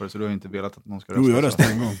gjort reklam för det, så du har inte velat att någon ska rösta. Jo, jag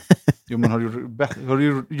röstade en gång. Jo, men har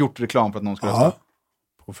du gjort reklam för att någon ska rösta? Ja,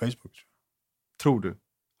 på Facebook. Tror du?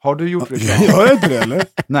 Har du gjort reklam? Jag har inte det, eller?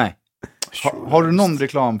 Nej. Har du någon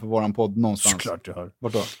reklam för våran podd någonstans? Såklart jag har.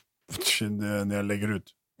 Vart då? När jag lägger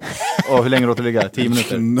ut. Och hur länge låter det ligga? 10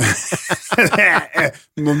 minuter?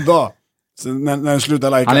 Någon dag. Sen när den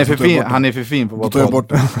slutar lika. Han är för fin på vår podd. Då tar jag bort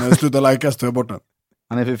den. När den slutar lika så tar jag bort den.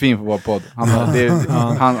 Han är för fin på vår podd.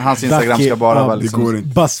 Hans Instagram ska bara vara liksom... Det går inte.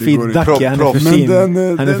 Buzzfeed Ducky, han är för fin.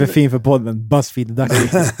 Han är för fin för podden. Buzzfeed Ducky.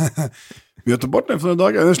 Vi har tagit bort den för några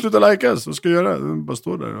dagar. Den slutar lika, så ska jag göra. Den bara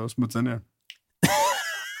står där och smutsar ner.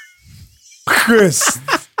 Schysst!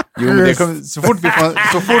 Jo, men det kommer,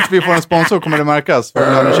 så fort vi får en sponsor kommer det märkas. För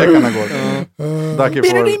lönecheckarna går. Ducky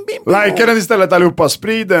får... Likea den istället allihopa,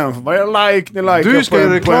 sprid den. Varje like ni likar du ska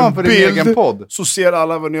göra reklam för din egen podd. Så ser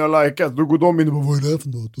alla vad ni har likat. Då går de in och bara, vad är det för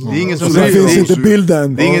något? Det är ingen som bryr sig. Finns inte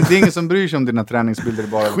bilden. Det är ingen som bryr sig om dina träningsbilder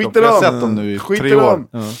bara. Skit jag har sett dem nu i 3 år.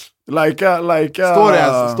 Likea.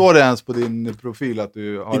 Står det ens på din profil att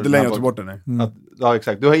du har... Inte längre till bort den, nej. Ja,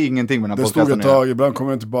 exakt. Du har ingenting med den här podcasten. Det stod ett tag, ibland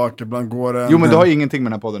kommer den tillbaka, ibland går den. Jo, men du har ingenting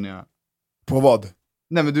med den här podden att göra. På vad?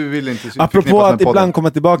 Nej, men du vill inte... Apropå att ibland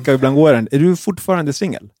komma tillbaka och ibland går den. Är du fortfarande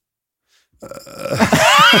singel?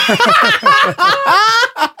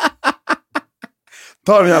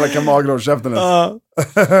 Ta den jävla kamaglar och käften.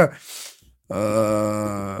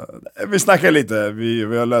 Vi snackar lite,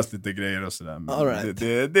 vi har läst lite grejer och sådär. Right.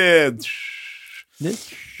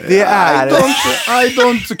 Det är... I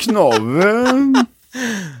don't knov.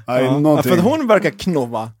 För hon verkar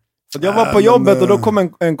knova. Så jag var på jobbet och då kom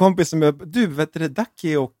en kompis som jag, du vet det,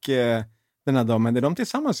 Ducky och den här damen, är de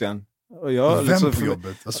tillsammans igen? Och jag, vem på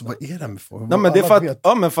jobbet? Alltså vad är det för? Ja, men det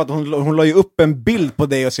är för att, hon la ju upp en bild på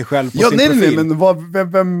dig och sig själv på sin profil. Nej, men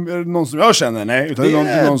vem är det någon som jag känner? Nej, utan det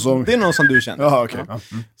är någon som du känner. Jaha, okej. Ja.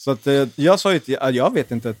 Så att jag sa ju att jag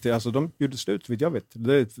vet inte att alltså, de gjorde slut, vet jag vet.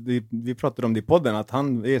 Vi pratade om det i podden, att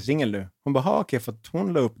han är singel nu. Hon bara, okej, för att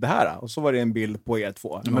hon la upp det här. Och så var det en bild på er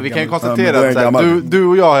två. Men vi kan ju konstatera att du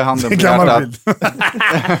och jag är handen på hjärtat.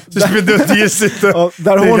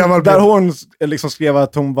 Där hon liksom skrev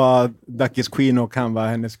att hon var Duckys queen och han var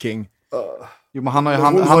hennes king. Jo, men han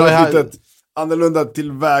har ett annorlunda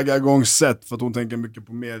tillvägagångssätt för att hon tänker mycket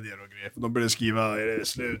på medier och grejer. För de börjar skriva, är det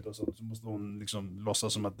slut? Och så måste hon liksom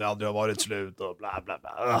låtsas som att det aldrig har varit slut och bla bla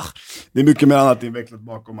bla. Det är mycket mer annat invecklat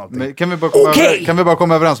bakom allting. Men kan vi bara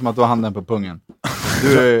komma överens om att du har handen på pungen?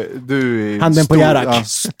 Du är handen på Jarak.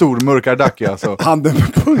 Stor mörkardack alltså. Handen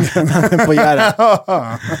på pungen. Handen på Jarak.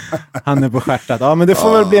 Handen på stjärtat. Ja, men det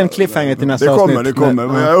får väl bli en cliffhanger till nästa avsnitt. Det kommer.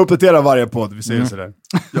 Men jag uppdaterar varje podd, vi säger sådär.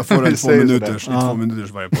 Jag får en 2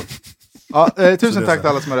 minuters varje podd. Ja, tusen tack till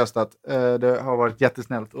alla som har röstat. Det har varit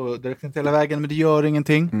jättesnällt och det räcker inte hela vägen, men det gör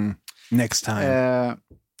ingenting. Next time.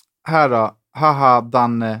 Här då. Haha,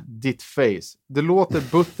 Danne, ditt face. Det låter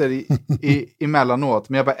butter emellanåt,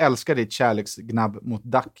 men jag bara älskar ditt kärleksgnabb mot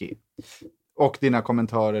Ducky. Och dina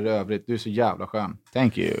kommentarer i övrigt. Du är så jävla skön.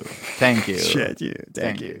 Thank you. Thank you.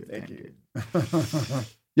 Thank you.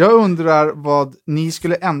 Jag undrar vad ni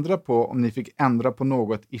skulle ändra på om ni fick ändra på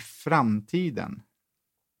något i framtiden.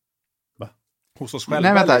 Hos oss själva.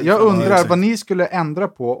 Nej, vänta. Jag undrar vad ni skulle ändra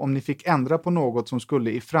på om ni fick ändra på något som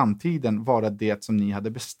skulle i framtiden vara det som ni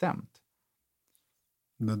hade bestämt.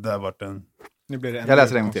 Det där vart en... Jag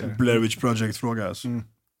läser en gång till. Blair Witch Project-fråga alltså.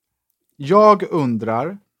 Jag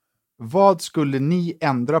undrar, vad skulle ni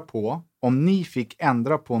ändra på om ni fick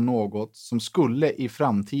ändra på något som skulle i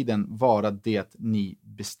framtiden vara det ni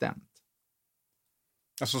bestämt?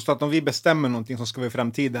 Alltså så att om vi bestämmer någonting som ska vara i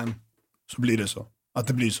framtiden, så blir det så. Att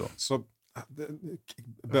det blir så.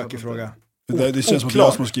 Bökig fråga. Det känns som att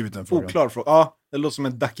jag som har skrivit den frågan. Oklar fråga. Ja, det låter som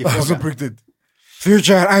en Ducky-fråga. Alltså på riktigt.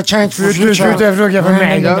 Future, I change for future. Fråga för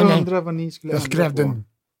mig. Jag undrar vad ni skulle ändra på. Den.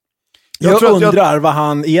 Jag undrar vad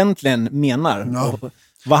han egentligen menar. Ja.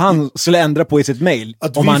 Vad han skulle ändra på i sitt mail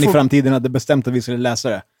om han i framtiden hade bestämt att vi skulle läsa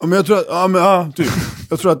det. Men jag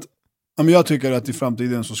tror att, jag tycker att i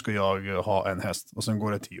framtiden så ska jag ha en häst. Och sen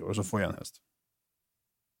går det 10 år och så får jag en häst.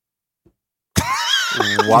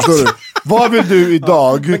 Vad vill du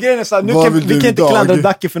idag? Men grejen är så här, vi kan inte klandra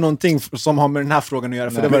Ducky för någonting som har med den här frågan att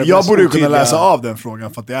göra. För det jag borde kunna läsa av den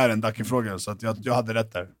frågan för att det är en Ducky-fråga. Så att jag hade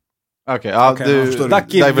rätt där.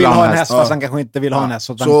 Ducky vill ha en häst fast han kanske inte vill ha en häst.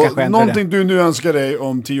 Så någonting du nu önskar dig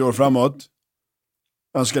om 10 år framåt.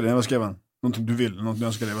 Önskar dig, vad skrev han? Någonting du vill, någonting du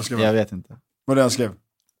önskar dig, vad skrev han? Jag vet inte. Vad det han skrev?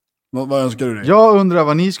 Vad önskar du dig? Jag undrar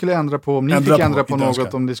vad ni skulle ändra på om ni fick ändra på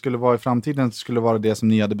något om det skulle vara i framtiden skulle vara det som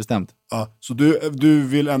ni hade bestämt. Ja, så du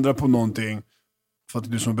vill ändra på någonting för att det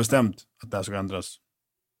är du som har bestämt att det här ska ändras.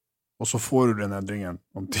 Och så får du den ändringen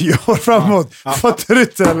om 10 år framåt. Fattar du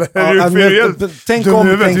inte eller? Tänk om,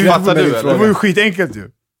 det var ju skitenkelt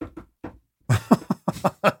ju.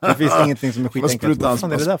 Det finns ingenting som är skitenkelt. Vad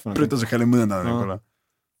fan är det där för något? Spruta så kall i munnen där. Kolla.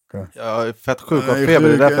 Jag är fett sjuk av feber,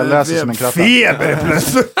 det är därför jag läser som en kratta. Feber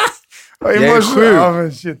plötsligt! Jag är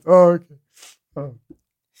sjuk!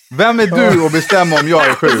 Vem är du att bestämma om jag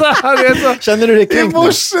är sjuk? Känner du dig kränkt? I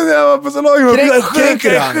morse när jag var på salongen.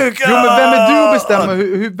 Kränker han? Jo, men vem är du att bestämma?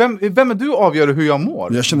 Vem är du avgör hur jag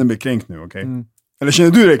mår? Jag känner mig kränkt nu, okej? Eller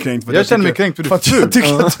känner du dig kränkt? Jag känner mig kränkt för du är sjuk.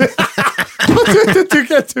 Jag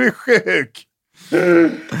tycker att du är sjuk.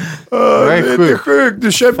 Det är inte sjuk.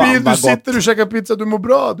 Du kör bil, du sitter och käkar pizza, du mår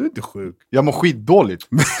bra. Du är inte sjuk. Jag mår skitdåligt.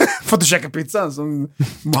 För att du käkar pizza som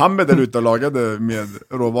Mohammed där ute lagade med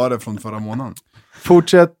råvaror från förra månaden.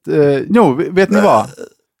 Fortsätt. Vet ni vad?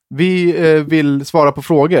 Vi vill svara på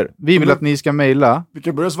frågor. Vi vill att ni ska mejla. Vi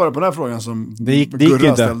kan börja svara på den här frågan som det gick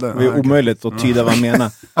inte. Ställde. Det är omöjligt att tyda vad han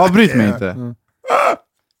menar. Avbryt mig inte.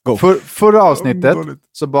 Förra avsnittet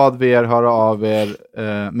så bad vi er höra av er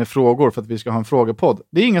med frågor för att vi ska ha en frågepodd.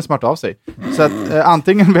 Det är ingen som har av sig. Så att,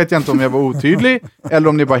 antingen vet jag inte om jag var otydlig eller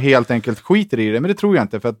om ni bara helt enkelt skiter i det. Men det tror jag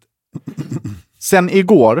inte, för att sen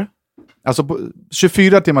igår, alltså på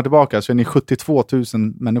 24 timmar tillbaka, så är ni 72 000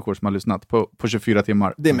 människor som har lyssnat på 24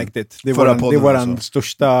 timmar. Det är mäktigt. Det är vår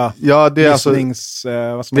största lyssnings,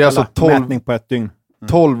 mätning på ett dygn.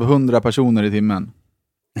 1200 personer i timmen.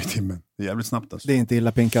 I timmen. Det är jävligt snabbt alltså. Det är inte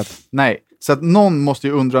illa pinkat. Nej, så att någon måste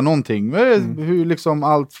ju undra någonting. Hur liksom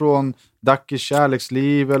allt från Dackis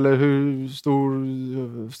kärleksliv eller hur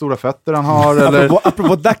stora fötter han har. Eller...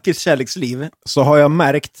 apropå Dackis kärleksliv så har jag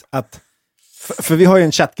märkt att för vi har ju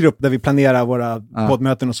en chattgrupp där vi planerar våra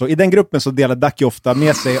poddmöten och så. I den gruppen så delar Dacki ofta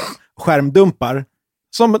med sig skärmdumpar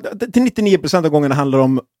som till 99% av gångerna handlar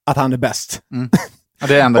om att han är bäst. Ja,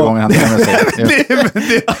 det är enda gången han delar med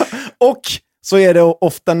sig. Och så är det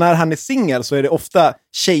ofta när han är singel så är det ofta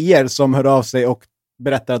tjejer som hör av sig och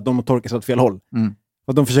berättar att de har torkat sig åt fel håll.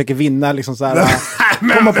 Och de försöker vinna liksom så här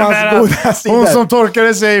komma på hans goda sidor. Hon som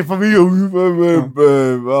torkade sig vad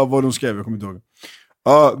de skrev, jag kommer inte ihåg.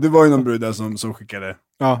 Ja, det var ju någon brud där som skickade.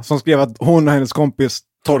 Ja, som skrev att hon och hennes kompis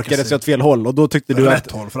torkade sig åt fel håll. Och då tyckte du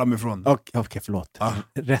rätt håll, framifrån. Okej, förlåt. Ja.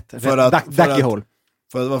 Rätt Dacki-håll.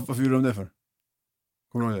 Varför gjorde de det för?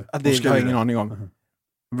 Kommer du ihåg det? Det har jag ingen aning om.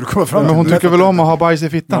 Men hon tycker väl om att ha bajs i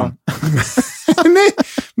fittan? Nej,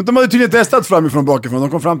 men de hade tydligen testat framifrån bakifrån. De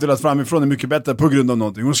kom fram till att framifrån är mycket bättre på grund av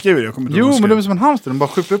någonting. Hon skriver det. Men det är som en hamster. De bara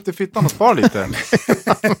skjuter upp till fittan och spar lite.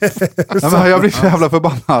 Jag blir så jävla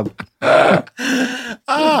förbannad.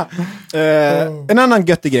 En annan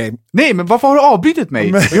göttig grej. Nej, men varför har du avbrytit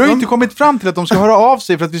mig? Vi har ju inte kommit fram till att de ska höra av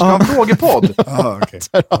sig för att vi ska ha en frågepodd.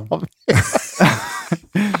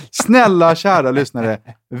 Snälla kära lyssnare,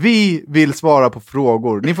 vi vill svara på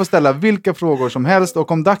frågor. Ni får ställa vilka frågor som helst,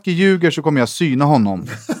 och om Dacki ljuger så kommer jag syna honom.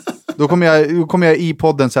 Då kommer jag i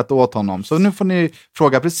podden sätta åt honom. Så nu får ni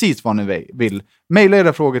fråga precis vad ni vill. Maila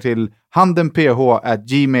era frågor till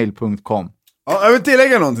handenph@gmail.com. Ja, jag vill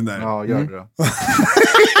tillägga någonting där. Ja, gör det då.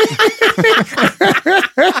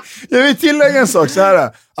 Jag vill tillägga en sak så här.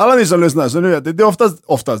 Alla ni som lyssnar, så nu vet det är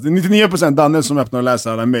oftast det är 99% Daniel som öppnar och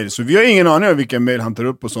läser alla mejl. Så vi har ingen aning om vilka mejl han tar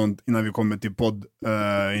upp och sånt innan vi kommer till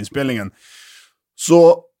poddinspelningen.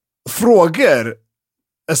 Så frågor,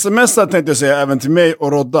 smsar tänkte jag säga även till mig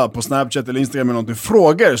och Rodda på Snapchat eller Instagram eller någonting.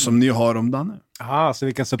 Frågor som ni har om Danne. Så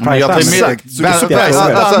vi kan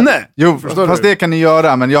surprisa. Danne. Jo, fast det kan ni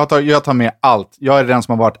göra, men jag tar med allt. Jag är den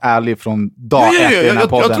som har varit ärlig från dag ett i den här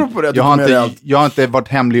podden. Jag tror på det. Jag har inte varit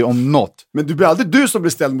hemlig om något. Men du blir aldrig du som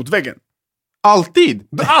blir ställd mot väggen. Alltid?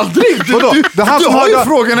 Aldrig! Du har ju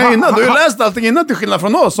frågorna innan. Du har ju läst allting innan till skillnad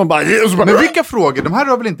från oss som bara... Men vilka frågor? De här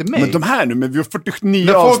har väl inte mig? Men de här nu, men vi har 49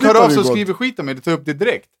 när avsnitt. När folk hör av sig och skriver skit om mig, det tar upp det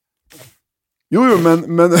direkt. Jo, men...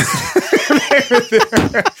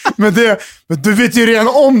 men du vet ju redan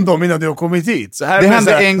om dem innan du har kommit hit. Så här det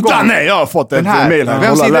hände en gång. Nej, jag har fått ett mail här.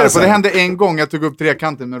 Vem sidor det på? Det hände en gång jag tog upp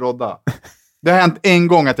trekanten med Rodda. Det har hänt en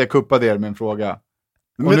gång att jag kuppade er med en fråga.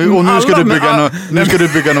 Och nu ska du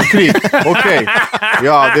bygga något krig. Okej.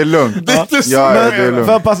 Ja, det är lugnt. Det är lugnt.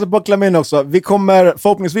 För att passa på att klämma in också. Vi kommer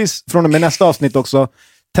förhoppningsvis från och med nästa avsnitt också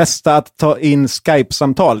testa att ta in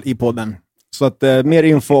Skype-samtal i podden. Så att mer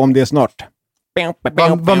info om det snart.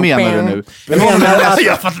 Vad menar du nu?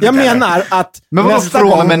 Jag menar att men vad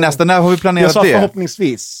från och med nästa? När har vi planerat det? Jag sa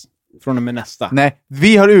förhoppningsvis från och med nästa. Nej,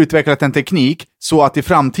 vi har utvecklat en teknik så att i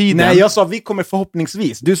framtiden... Nej, jag sa vi kommer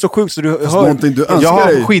förhoppningsvis. Du är så sjuk så du hör... Någonting du önskar jag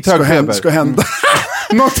har skithög feber. Ska hända.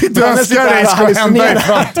 Någonting du önskar dig ska hända i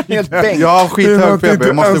framtiden. Jag har skithög feber,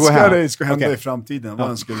 jag måste gå hem. Dig ska hända i framtiden. Vad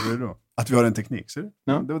önskar du då? Att vi har en teknik, ser du?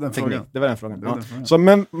 Ja. Det var den frågan. Det var den frågan. Så,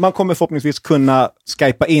 men man kommer förhoppningsvis kunna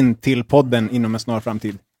skypa in till podden inom en snar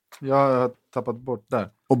framtid. Jag har tappat bort där.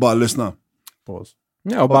 Och bara lyssna på oss.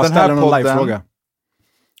 Ja, och bara ställa någon live-fråga.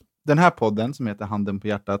 Den här podden som heter Handen på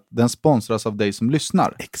hjärtat, den sponsras av dig som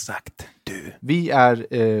lyssnar. Exakt, du. Vi är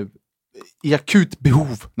i akut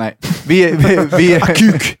behov. Nej, vi är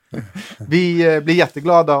akut. Vi blir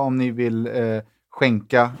jätteglada om ni vill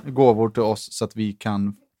skänka gåvor till oss så att vi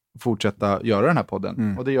kan fortsätta göra den här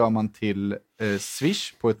podden. Och det gör man till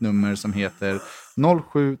Swish på ett nummer som heter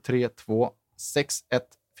 0732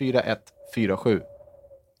 614147.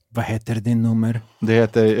 Vad heter din nummer? Jag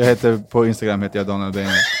heter på Instagram heter jag Donald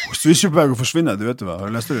Bainer. Swish är på väg att försvinna, du vet du va? Har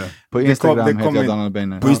du läst det? På Instagram heter jag Donald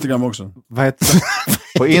Bainer. På Instagram också. Vad heter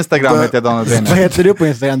På Instagram heter jag Donald Bainer. Vad heter du på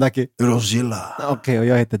Instagram, Daki? Rosilla. Okej, och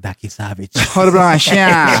jag heter Daki Savic. Ha det bra,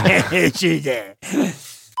 tja!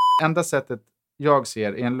 Enda sättet jag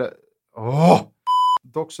ser är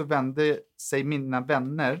dock så vände sig mina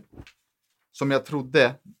vänner som jag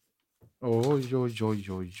trodde.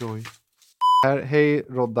 Oj. Hej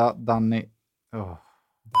Rodda, Danny.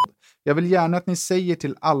 Jag vill gärna att ni säger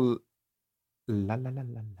till all...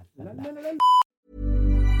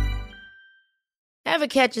 Ever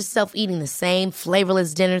catch yourself eating the same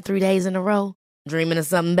flavorless dinner 3 days in a row? Dreaming of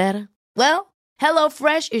something better? Well,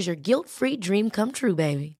 HelloFresh is your guilt-free dream come true,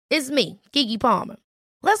 baby. It's me, Keke Palmer.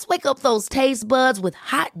 Let's wake up those taste buds with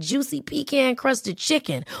hot, juicy pecan-crusted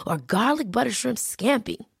chicken or garlic butter shrimp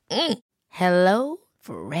scampi. Hello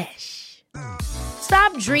Fresh.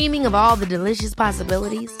 Stop dreaming of all the delicious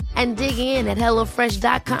possibilities and dig in at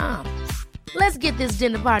HelloFresh.com. Let's get this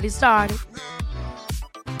dinner party started.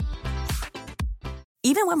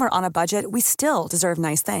 Even when we're on a budget, we still deserve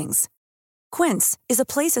nice things. Quince is a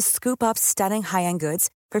place to scoop up stunning high-end goods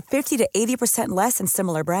for 50 to 80% less than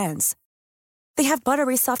similar brands. They have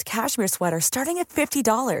buttery soft cashmere sweaters starting at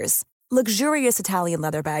 $50, luxurious Italian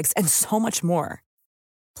leather bags, and so much more.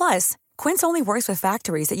 Plus, Quince only works with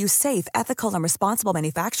factories that use safe, ethical, and responsible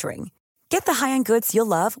manufacturing. Get the high-end goods you'll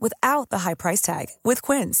love without the high price tag with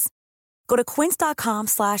Quince. Go to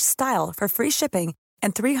quince.com/style for free shipping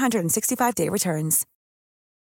and 365-day returns.